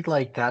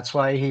like that's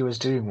why he was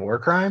doing war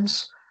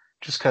crimes,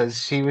 just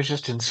because he was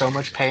just in so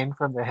much pain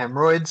from the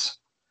hemorrhoids.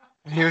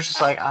 And he was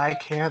just like, I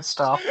can't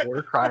stop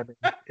war criming.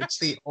 It's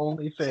the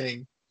only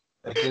thing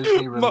that gives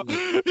me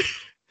relief.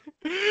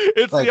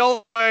 It's like, the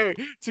only way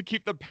to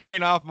keep the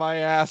pain off my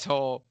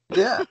asshole.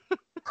 Yeah.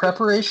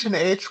 Preparation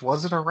H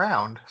wasn't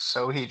around,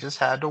 so he just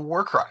had to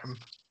war crime.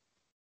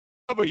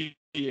 How about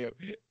you?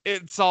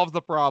 It solves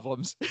the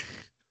problems.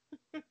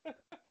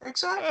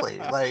 Exactly.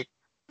 Like,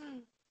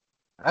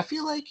 I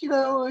feel like, you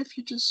know, if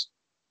you just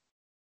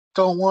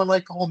don't want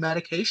like the whole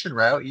medication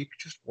route, you could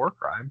just war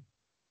crime.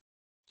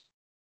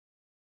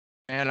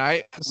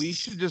 And we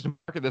should just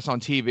market this on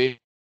TV.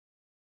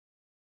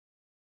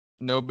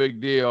 No big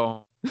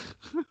deal.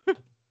 We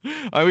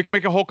can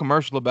make a whole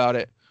commercial about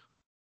it.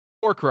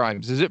 War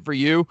crimes. Is it for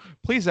you?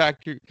 Please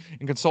act and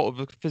consult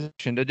with a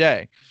physician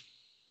today.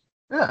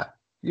 Yeah.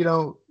 You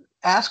know,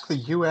 ask the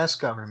U.S.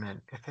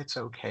 government if it's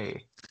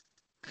okay.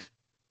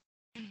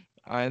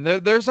 And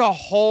there's a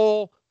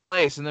whole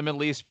place in the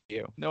Middle East for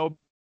you. No,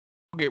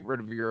 get rid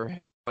of your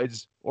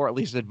heads, or at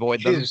least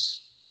avoid them.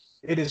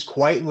 It is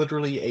quite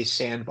literally a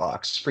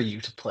sandbox for you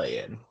to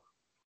play in.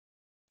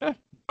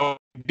 No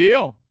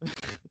deal.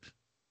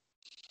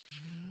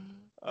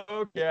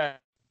 Okay.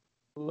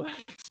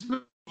 Let's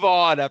move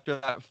on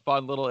after that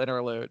fun little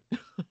interlude.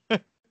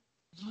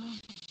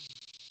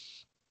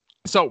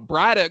 So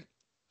Braddock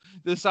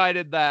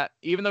decided that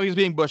even though he was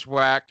being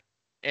bushwhacked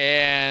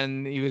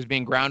and he was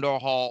being ground to a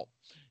halt,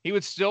 he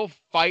would still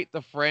fight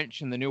the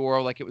French in the New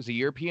World like it was a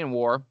European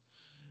war,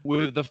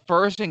 with the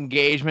first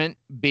engagement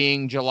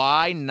being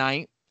July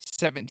 9th,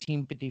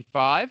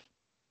 1755.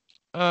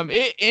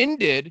 It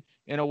ended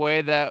in a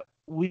way that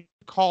we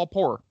call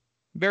poor.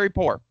 Very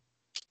poor.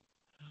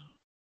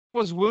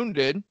 Was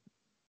wounded.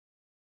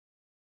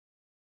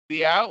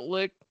 The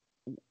outlook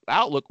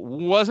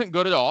wasn't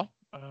good at all.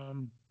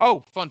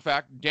 Fun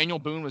fact, Daniel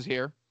Boone was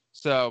here.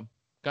 So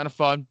kind of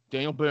fun.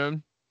 Daniel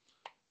Boone,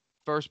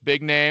 first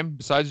big name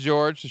besides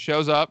George, that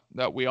shows up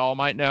that we all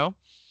might know.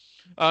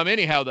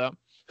 Anyhow, though,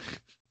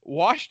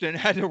 Washington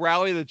had to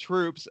rally the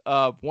troops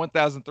of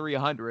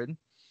 1,300,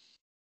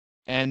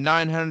 and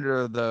 900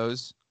 of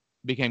those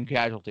became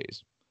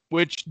casualties,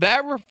 which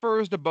that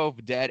refers to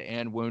both dead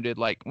and wounded.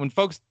 Like when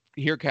folks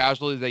hear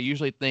casualties, they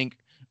usually think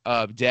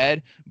of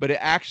dead, but it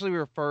actually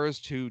refers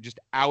to just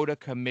out of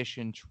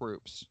commission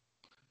troops.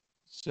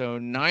 So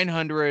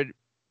 900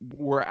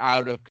 were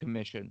out of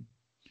commission.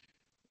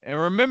 And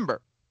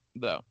remember,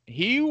 though,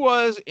 he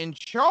was in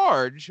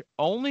charge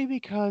only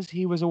because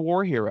he was a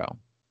war hero.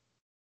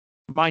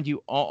 Mind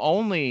you,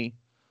 only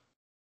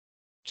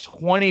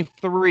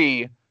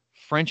 23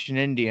 French and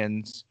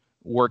Indians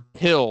were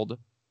killed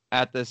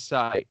at this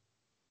site.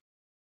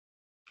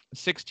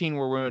 16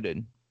 were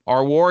wounded.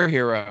 Our war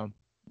hero,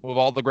 with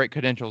all the great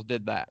credentials,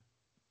 did that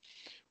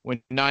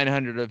when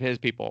 900 of his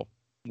people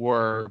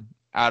were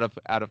out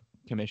of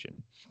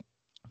commission.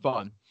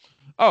 Fun.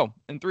 Oh,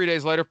 and 3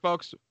 days later,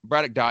 folks,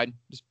 Braddock died.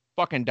 Just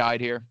fucking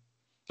died here.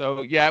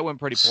 So yeah, it went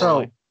pretty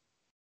poorly.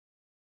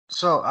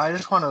 So I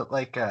just want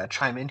to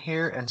chime in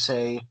here and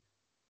say,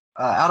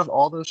 out of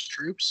all those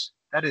troops,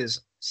 that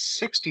is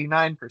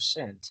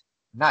 69%.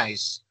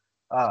 Nice.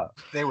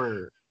 They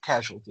were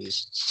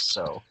casualties.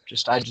 So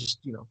I just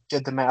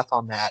did the math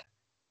on that.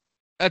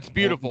 That's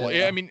beautiful.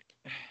 And, I mean,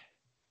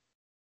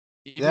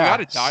 if you got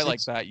to die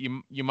like that,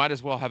 you might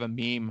as well have a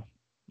meme,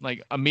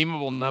 like a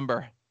memeable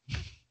number.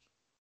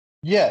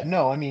 Yeah,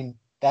 no, I mean,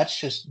 that's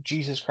just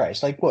Jesus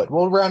Christ. Like what?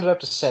 We'll round it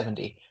up to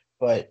 70,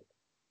 but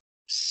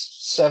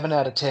 7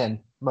 out of 10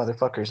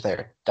 motherfuckers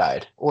there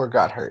died or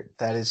got hurt.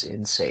 That is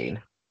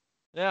insane.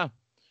 Yeah,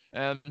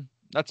 and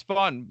that's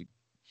fun.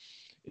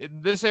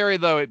 In this area,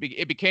 though, it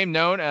became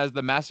known as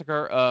the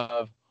Massacre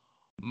of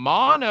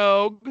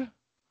Monongahela.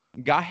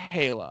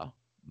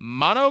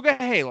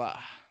 Monongahela.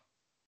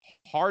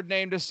 Hard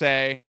name to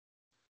say.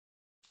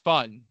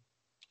 Fun.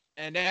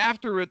 And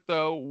after it,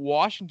 though,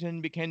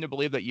 Washington became to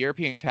believe that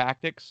European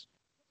tactics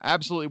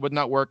absolutely would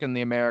not work in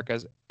the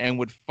Americas and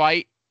would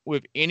fight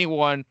with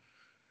anyone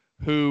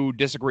who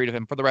disagreed with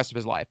him for the rest of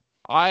his life.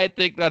 I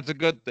think that's a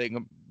good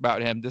thing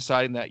about him,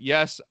 deciding that,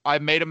 yes, I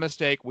made a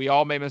mistake. We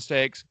all made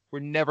mistakes. We're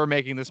never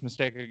making this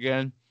mistake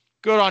again.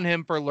 Good on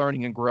him for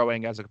learning and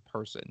growing as a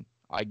person,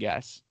 I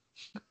guess.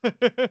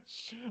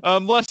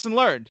 Lesson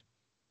learned.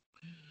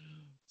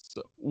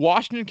 So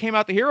Washington came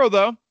out the hero,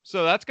 though,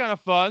 so that's kind of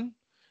fun.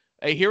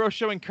 A hero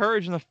showing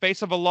courage in the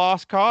face of a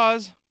lost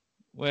cause,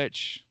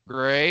 which,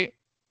 great.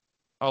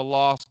 A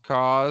lost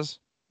cause,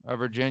 a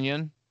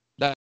Virginian.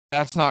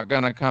 That's not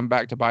going to come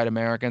back to bite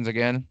Americans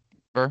again.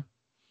 Ever.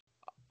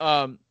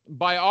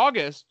 By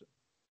August,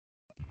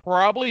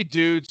 probably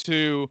due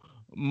to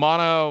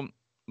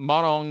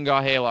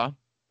Monongahela,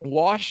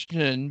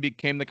 Washington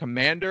became the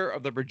commander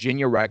of the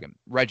Virginia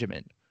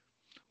Regiment,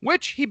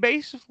 which he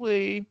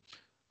basically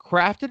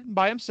crafted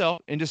by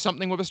himself into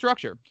something with a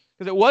structure.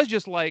 Because it was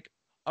just like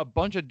a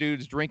bunch of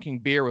dudes drinking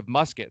beer with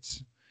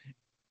muskets.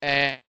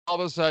 And all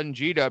of a sudden,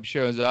 G-Dub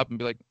shows up and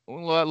be like,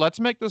 let's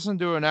make this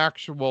into an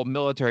actual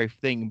military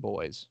thing,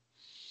 boys.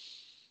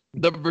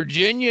 The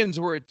Virginians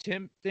were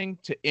attempting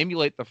to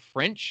emulate the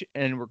French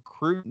and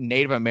recruit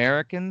Native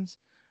Americans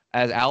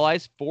as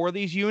allies for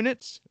these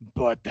units,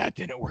 but that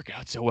didn't work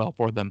out so well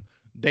for them.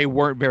 They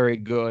weren't very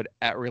good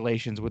at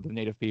relations with the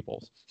native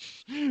peoples.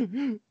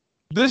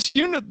 This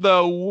unit,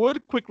 though,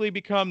 would quickly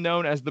become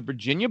known as the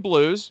Virginia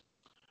Blues,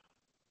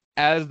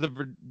 as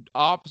the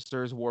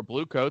officers wore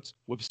blue coats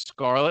with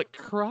scarlet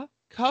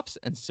cuffs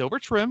and silver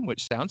trim,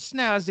 which sounds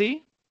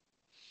snazzy.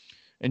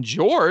 And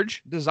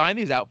George designed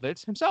these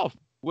outfits himself,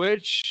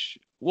 which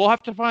we'll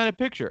have to find a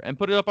picture and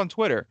put it up on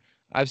Twitter.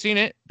 I've seen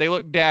it. They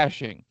look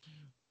dashing.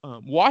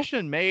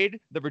 Washington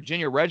made the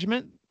Virginia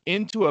Regiment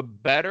into a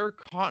better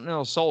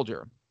Continental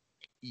soldier,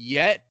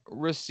 yet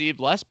received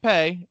less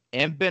pay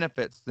and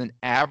benefits than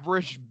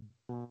average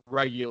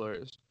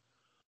regulars.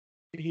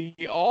 He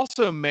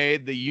also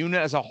made the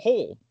unit as a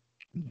whole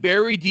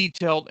very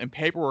detailed and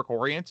paperwork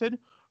oriented,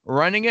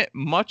 running it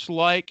much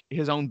like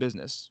his own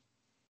business.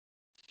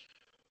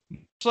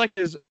 Much like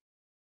his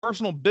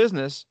personal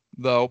business,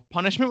 though,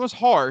 punishment was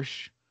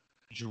harsh.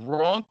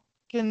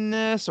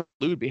 Drunkenness or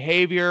lewd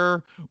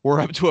behavior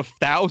were up to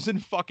 1,000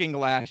 fucking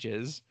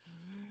lashes,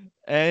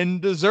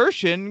 and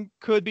desertion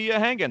could be a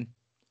hanging.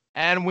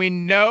 And we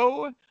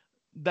know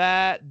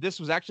that this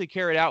was actually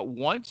carried out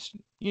once,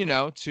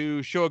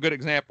 to show a good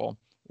example.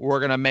 We're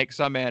going to make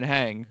some man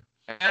hang.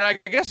 And I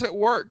guess it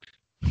worked.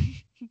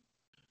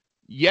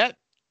 Yet,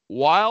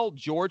 while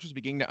George was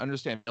beginning to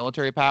understand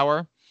military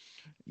power,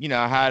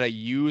 how to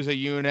use a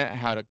unit,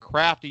 how to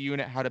craft a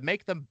unit, how to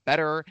make them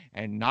better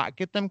and not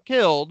get them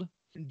killed,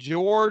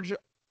 George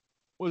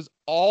was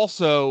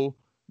also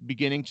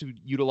beginning to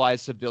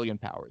utilize civilian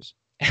powers.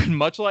 And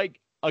much like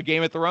a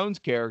Game of Thrones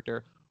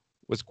character,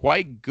 was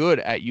quite good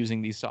at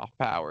using these soft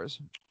powers.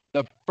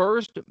 The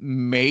first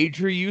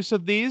major use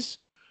of these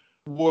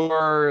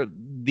were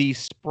the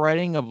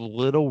spreading of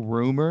little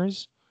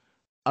rumors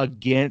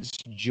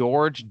against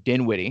George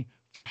Dinwiddie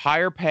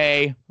higher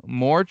pay,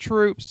 more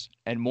troops,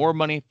 and more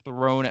money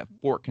thrown at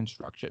fort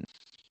construction.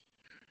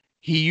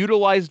 He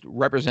utilized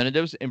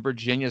representatives in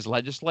Virginia's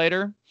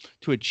legislature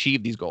to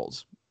achieve these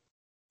goals.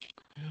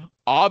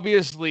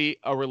 Obviously,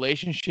 a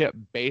relationship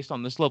based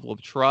on this level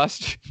of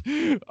trust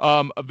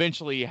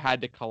eventually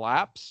had to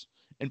collapse.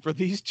 And for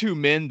these two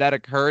men, that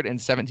occurred in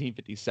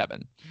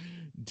 1757.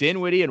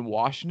 Dinwiddie and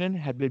Washington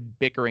had been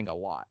bickering a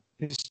lot.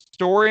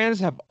 Historians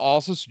have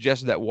also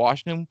suggested that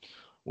Washington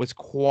was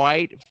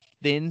quite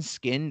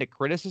thin-skinned to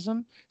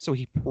criticism, so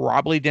he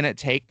probably didn't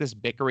take this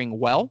bickering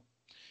well.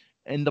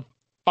 And the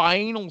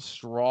final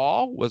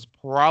straw was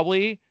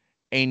probably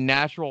a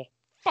natural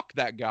fuck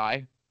that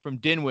guy from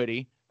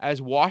Dinwiddie,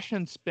 as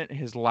Washington spent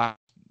his last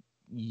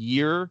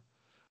year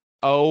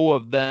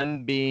of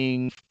them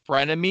being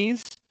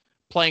frenemies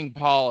playing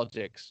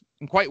politics,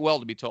 and quite well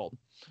to be told,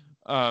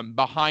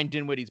 behind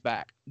Dinwiddie's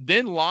back,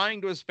 then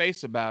lying to his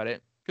face about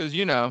it, because,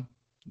 you know,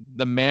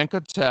 the man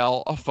could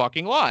tell a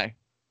fucking lie.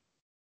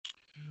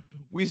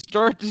 We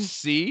start to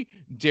see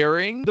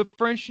during the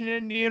French and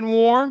Indian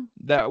War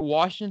that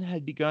Washington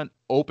had begun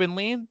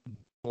openly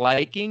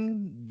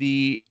liking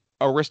the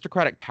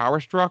aristocratic power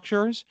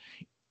structures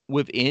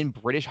within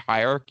British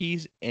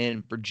hierarchies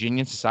in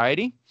Virginian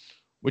society,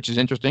 which is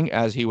interesting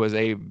as he was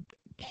a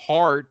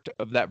part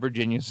of that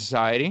Virginian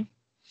society.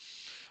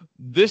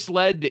 This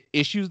led to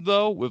issues,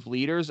 though, with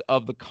leaders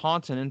of the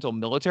Continental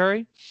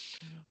military,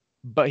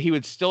 but he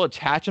would still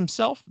attach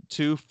himself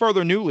to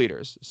further new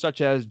leaders,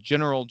 such as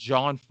General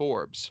John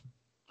Forbes,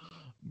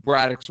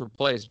 Braddock's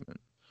replacement.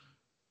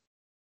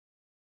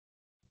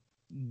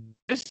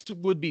 This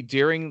would be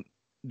during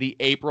the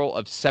April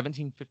of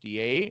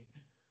 1758,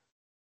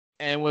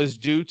 and was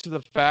due to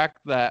the fact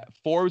that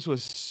Forbes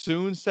was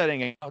soon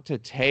setting out to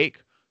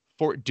take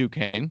Fort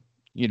Duquesne,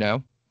 you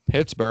know,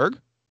 Pittsburgh.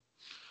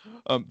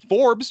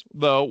 Forbes,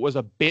 though, was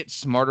a bit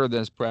smarter than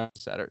his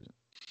predecessors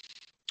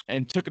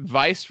and took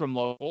advice from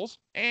locals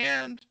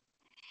and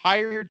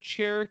hired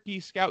Cherokee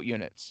scout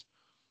units,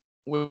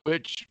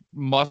 which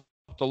must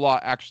a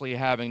lot actually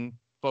having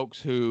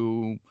folks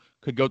who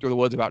could go through the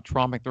woods about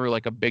tromping through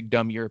like a big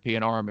dumb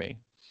European army.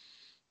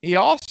 He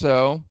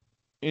also,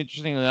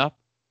 interestingly enough,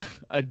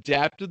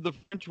 adapted the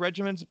French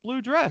regiment's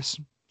blue dress.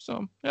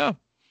 So, yeah,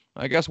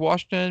 I guess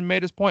Washington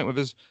made his point with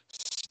his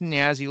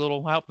snazzy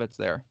little outfits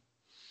there.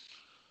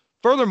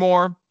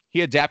 Furthermore,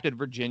 he adapted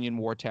Virginian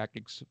war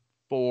tactics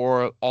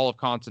for all of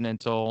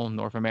continental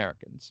North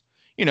Americans.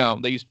 You know,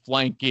 they used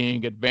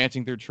flanking,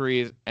 advancing through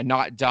trees, and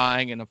not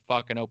dying in a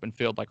fucking open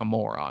field like a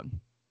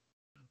moron.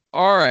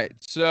 All right,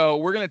 so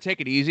we're going to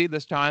take it easy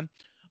this time.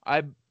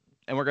 And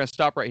we're going to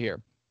stop right here.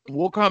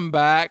 We'll come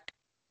back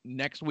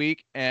next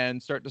week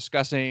and start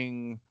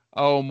discussing,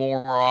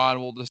 more on.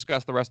 We'll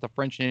discuss the rest of the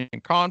French and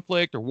Indian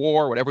conflict or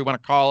war, whatever we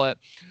want to call it.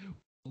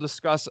 We'll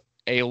discuss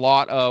a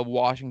lot of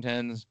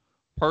Washington's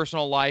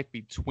personal life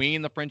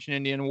between the French and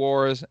Indian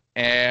Wars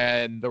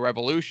and the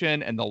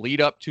Revolution and the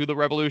lead up to the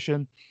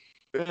Revolution.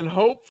 And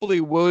hopefully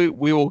we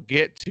will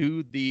get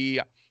to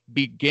the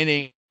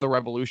beginning of the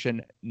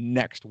Revolution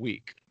next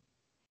week.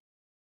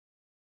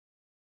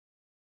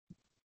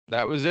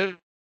 That was it.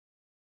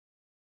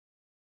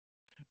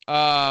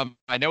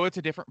 I know it's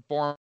a different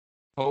form.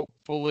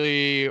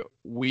 Hopefully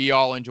we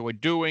all enjoy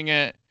doing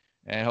it,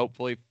 and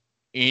hopefully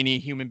any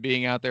human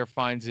being out there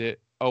finds it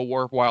a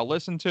worthwhile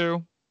listen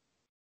to.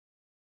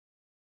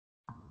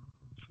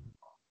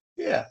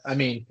 Yeah, I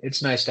mean,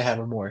 it's nice to have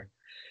a more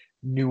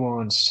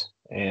nuanced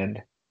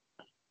and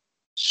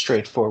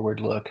straightforward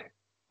look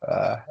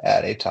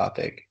at a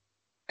topic,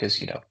 because,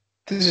 you know,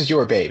 this is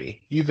your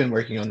baby. You've been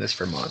working on this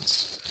for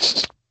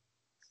months.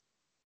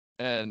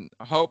 And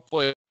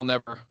hopefully I'll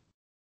never...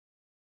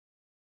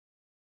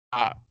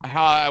 how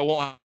I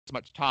won't have as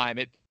much time.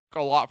 It took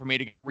a lot for me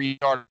to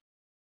restart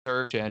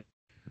research, and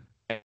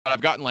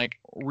I've gotten like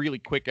really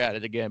quick at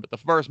it again. But the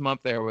first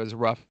month there was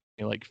rough,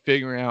 you know, like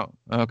figuring out,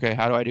 okay,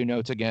 how do I do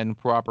notes again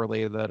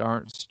properly that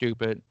aren't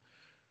stupid?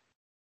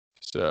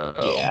 So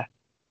yeah,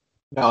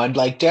 no, and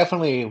like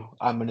definitely,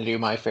 I'm going to do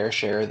my fair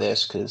share of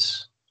this,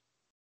 because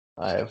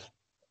I've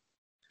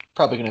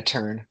probably going to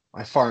turn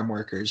my farm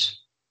workers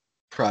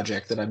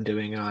project that I'm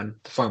doing on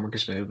the farm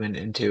workers movement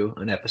into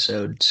an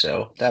episode.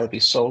 So that'll be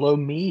solo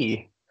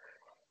me.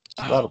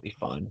 So that'll be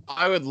fun.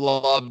 I would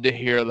love to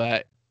hear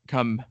that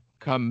come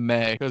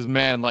May, because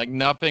man, like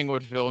nothing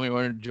would fill me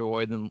with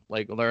joy than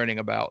like learning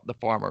about the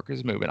farm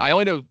workers movement. I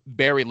only know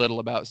very little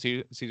about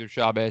Cesar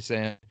Chavez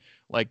and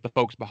like the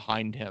folks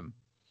behind him.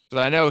 So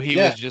I know he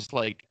was just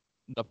like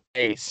the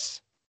face.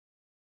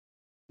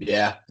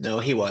 Yeah, no,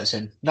 he was.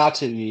 And not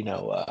to, you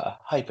know,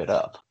 hype it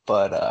up,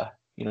 but,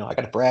 you know, I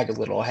got to brag a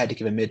little. I had to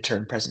give a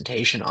midterm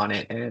presentation on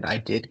it, and I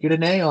did get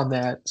an A on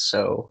that.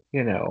 So,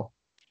 you know.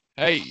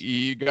 Hey,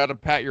 you got to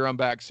pat your own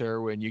back,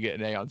 sir, when you get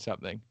an A on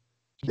something.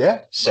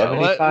 Yeah,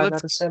 75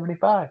 out of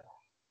 75.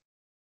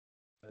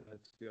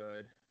 That's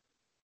good.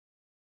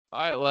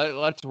 All right,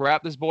 let's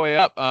wrap this boy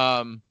up.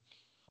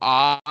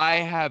 I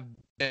have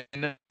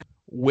been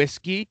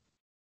Whiskey.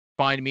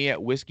 Find me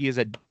at Whiskey is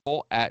a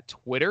Devil at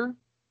Twitter.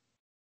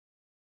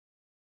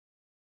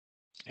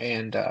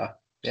 And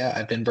yeah,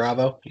 I've been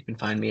Bravo. You can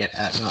find me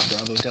at Not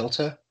Bravo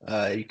Delta.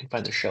 You can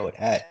find the show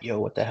at Yo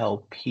What the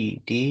Hell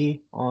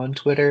PD on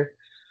Twitter.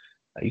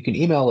 You can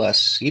email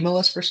us. Email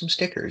us for some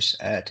stickers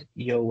at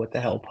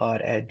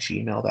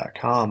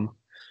yowhatthehellpod@gmail.com.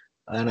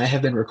 And I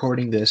have been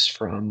recording this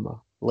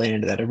from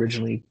land that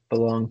originally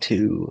belonged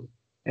to,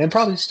 and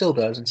probably still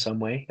does in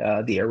some way,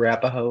 the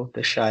Arapaho,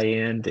 the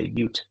Cheyenne, the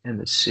Ute, and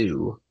the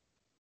Sioux.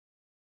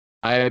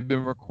 I have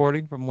been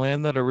recording from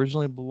land that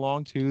originally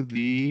belonged to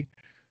the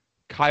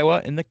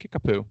Kiowa and the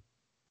Kickapoo.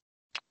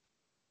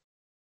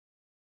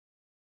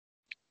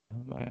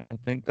 I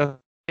think that's what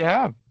you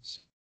have.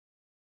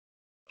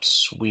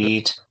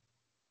 Sweet.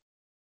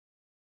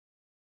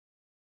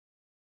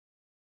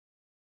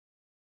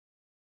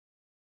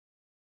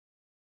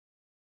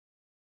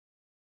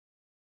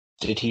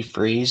 Did he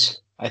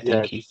freeze? I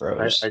think he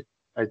froze.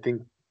 I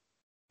think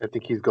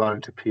he's gone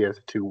into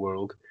PS2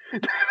 world.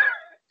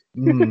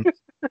 Mm.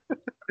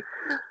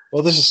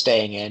 Well, this is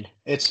staying in.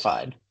 It's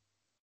fine.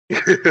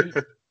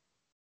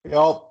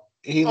 Well,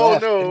 he Oh,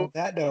 left.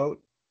 no.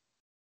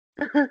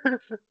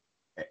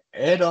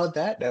 And on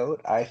that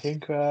note, I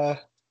think. Oh,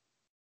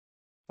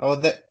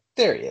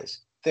 there he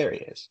is. There he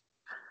is.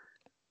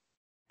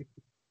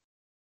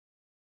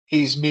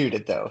 He's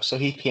muted though, so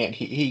he can't.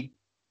 You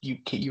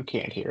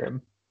can't hear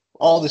him.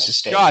 All this is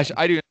staying. Gosh, in.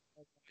 I do not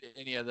know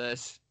any of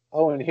this.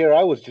 Oh, and here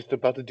I was just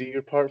about to do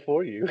your part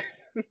for you.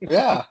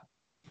 Yeah.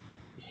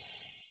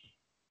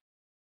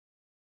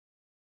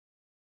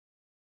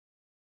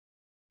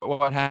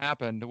 What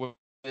happened? Where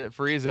did it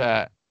freeze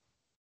at?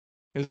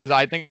 Because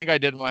I think I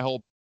did my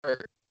whole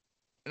part,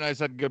 and I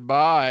said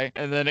goodbye,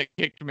 and then it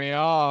kicked me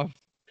off.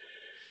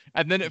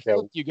 And then it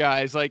flipped you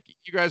guys. Like,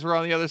 you guys were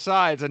on the other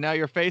sides, and now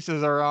your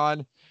faces are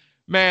on.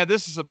 Man,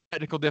 this is some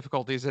technical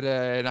difficulties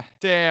today. And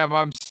damn,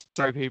 I'm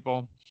sorry,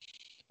 people.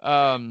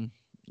 Yeah,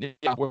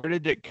 where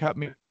did it cut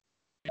me?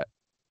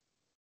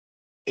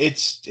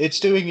 It's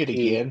doing it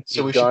again.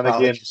 So we should gone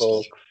probably again,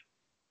 folks.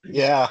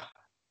 Yeah.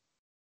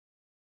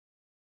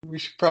 We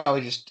should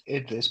probably just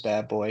end this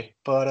bad boy.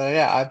 But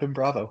yeah, I've been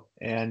Bravo,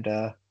 and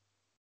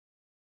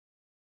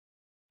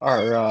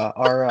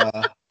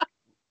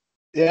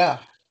yeah,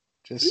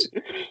 just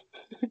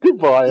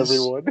goodbye,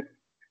 everyone.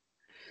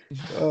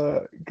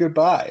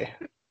 Goodbye.